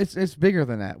 No, but it's bigger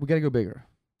than that. We got to go bigger.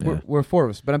 Yeah. We're four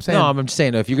of us, but I'm saying. No, I'm just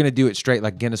saying, if you're going to do it straight,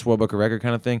 like Guinness World Book of Record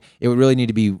kind of thing, it would really need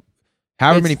to be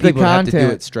however It's many the people have to do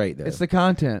content. it straight, though. It's the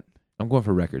content. I'm going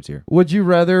for records here. Would you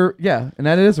rather, yeah, and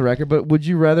that is a record, but would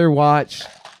you rather watch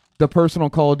the personal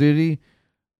Call of Duty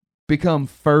become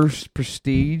first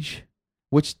prestige,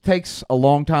 which takes a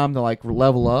long time to like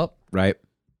level up, Right?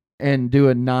 and do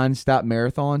a non-stop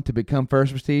marathon to become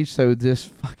first prestige? So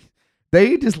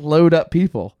they just load up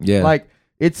people. Yeah. Like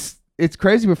it's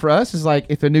crazy, but for us, it's like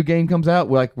if a new game comes out,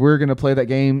 we're gonna play that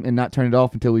game and not turn it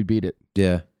off until we beat it.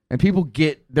 Yeah. And people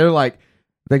they're like,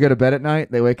 they go to bed at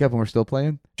night, they wake up and we're still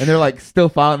playing, and they're like still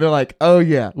following. They're like, oh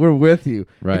yeah, we're with you.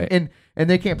 Right. And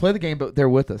they can't play the game, but they're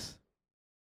with us.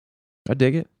 I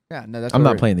dig it. Yeah, no, that's I'm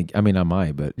what not playing I mean, I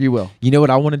might, but You will. you know what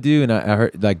I want to do? And I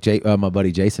heard like my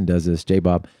buddy Jason does this,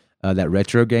 J-Bob, that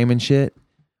retro gaming shit.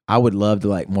 I would love to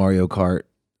like Mario Kart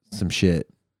some shit.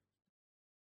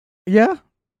 Yeah,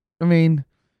 I mean,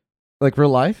 like real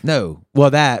life. No.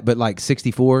 Well, but like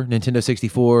 64, Nintendo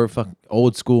 64, fuck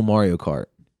old school Mario Kart.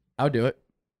 I would do it,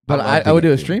 but love I would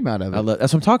doing do a it, stream out of it.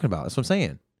 That's what I'm talking about. That's what I'm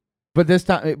saying. But this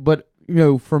time,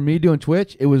 for me doing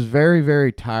Twitch, it was very,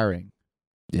 very tiring.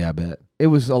 Yeah, I bet. It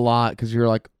was a lot because you're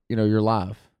like, you're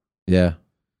live, Yeah.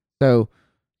 so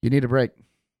you need a break.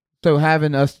 So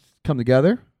having us come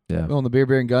together, Yeah. on the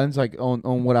beer and guns, like on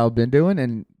what I've been doing,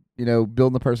 and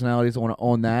building the personalities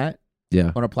on that,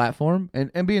 Yeah. on a platform,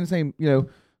 and being the same,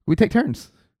 we take turns.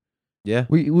 Yeah.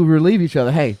 We relieve each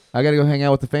other. Hey, I got to go hang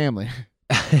out with the family.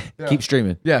 Keep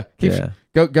streaming. Yeah, Yeah.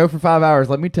 go for 5 hours.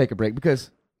 Let me take a break, because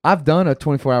I've done a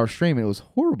 24-hour stream and it was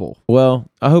horrible.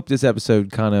 Well, I hope this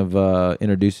episode kind of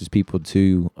introduces people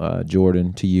to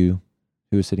Jordan, to you,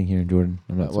 who is sitting here, Jordan.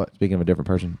 I'm not What? speaking of a different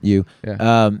person. You.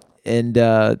 Yeah. And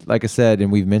like I said,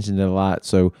 and we've mentioned it a lot,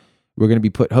 so we're going to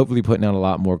be hopefully putting out a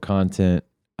lot more content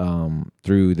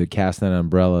through the Castnet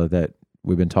umbrella that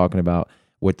we've been talking about,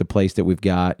 with the place that we've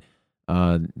got,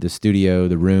 the studio,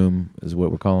 the room is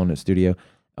what we're calling it, studio,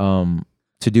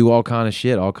 to do all kind of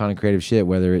shit, all kind of creative shit,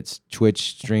 whether it's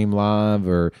Twitch stream live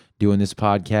or doing this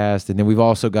podcast. And then we've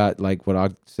also got like what I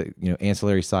say,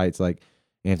 ancillary sites, like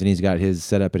Anthony's got his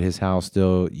set up at his house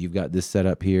still. You've got this set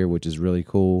up here, which is really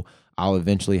cool. I'll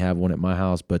eventually have one at my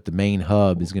house, but the main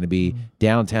hub is going to be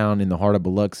downtown in the heart of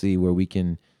Biloxi, where we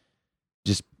can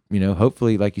just,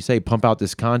 hopefully, like you say, pump out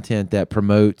this content that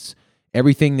promotes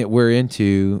everything that we're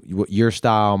into, your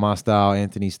style, my style,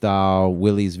 Anthony's style.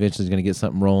 Willie's eventually going to get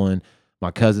something rolling. My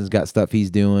cousin's got stuff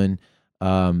he's doing.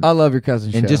 I love your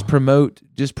cousin And show. just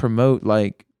promote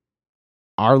like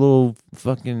our little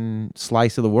fucking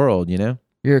slice of the world,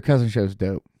 Your cousin show's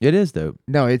dope. It is dope.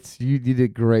 No, you did a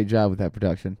great job with that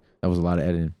production. That was a lot of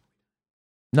editing.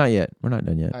 Not yet. We're not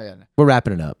done yet. Oh yeah. No. We're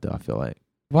wrapping it up though, I feel like.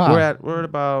 Wow. We're at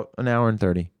about an hour and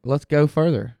 30. Let's go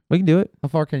further. We can do it. How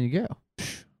far can you go?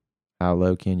 How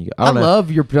low can you go? I don't know.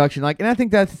 love your production, and I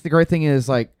think that's the great thing is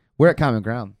like we're at common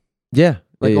ground. Yeah.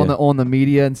 Like yeah, on the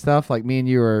media and stuff. Like me and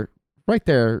you are right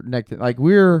there next to, like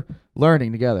we're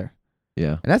learning together,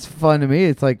 yeah. and that's fun to me.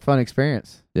 It's like fun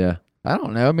experience. Yeah. I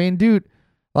don't know. I mean, dude,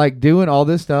 like doing all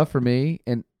this stuff for me,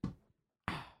 and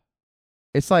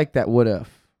it's like that. What if?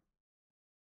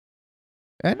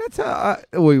 And that's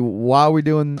why we're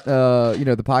doing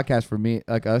the podcast for me,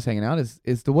 like us hanging out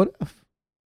is the what if.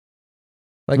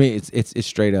 I mean, it's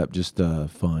straight up just a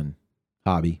fun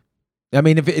hobby. I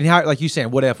mean, like you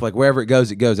saying, what if, like wherever it goes,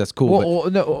 that's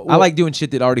cool. I like doing shit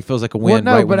that already feels like a win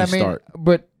when you start.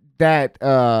 But that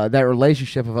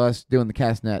relationship of us doing the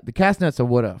Castnet's a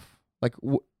what if.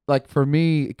 Like for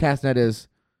me, Castnet is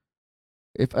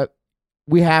if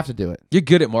we have to do it. You're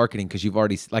good at marketing because you've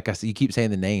already, like I said, you keep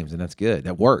saying the names, and that's good.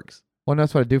 That works. Well,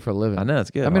 that's what I do for a living. I know,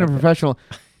 it's good. I'm a professional.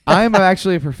 I am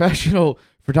actually a professional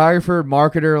photographer,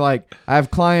 marketer. Like I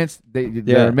have clients,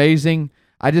 they're amazing.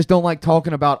 I just don't like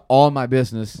talking about all my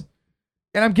business,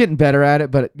 and I'm getting better at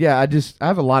it. But yeah, I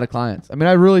have a lot of clients. I mean,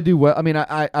 I really do well. I mean,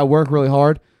 I work really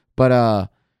hard, but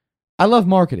I love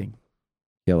marketing.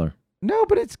 Killer. No,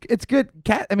 but it's good.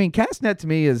 Castnet to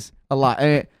me is a lot.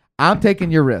 I'm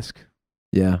taking your risk.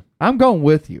 Yeah, I'm going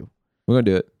with you. We're gonna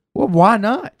do it. Well, why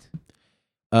not?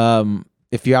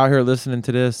 If you're out here listening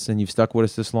to this and you've stuck with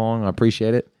us this long, I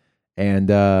appreciate it. And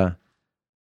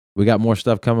we got more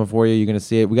stuff coming for you. You're gonna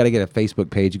see it. We got to get a Facebook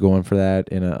page going for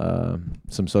that and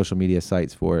some social media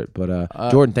sites for it. But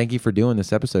Jordan, thank you for doing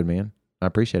this episode, man. I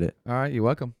appreciate it. All right, you're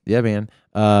welcome. Yeah, man.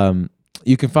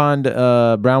 You can find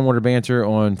Brownwater Banter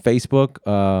on Facebook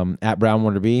at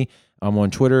BrownwaterB. I'm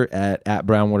on Twitter at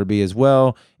BrownwaterB as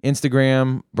well.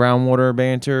 Instagram, Brownwater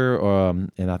Banter,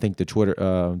 and I think the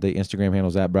Instagram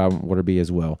handle's at BrownwaterB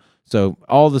as well. So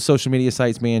all the social media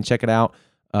sites, man, check it out.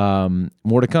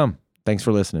 More to come. Thanks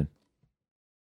for listening.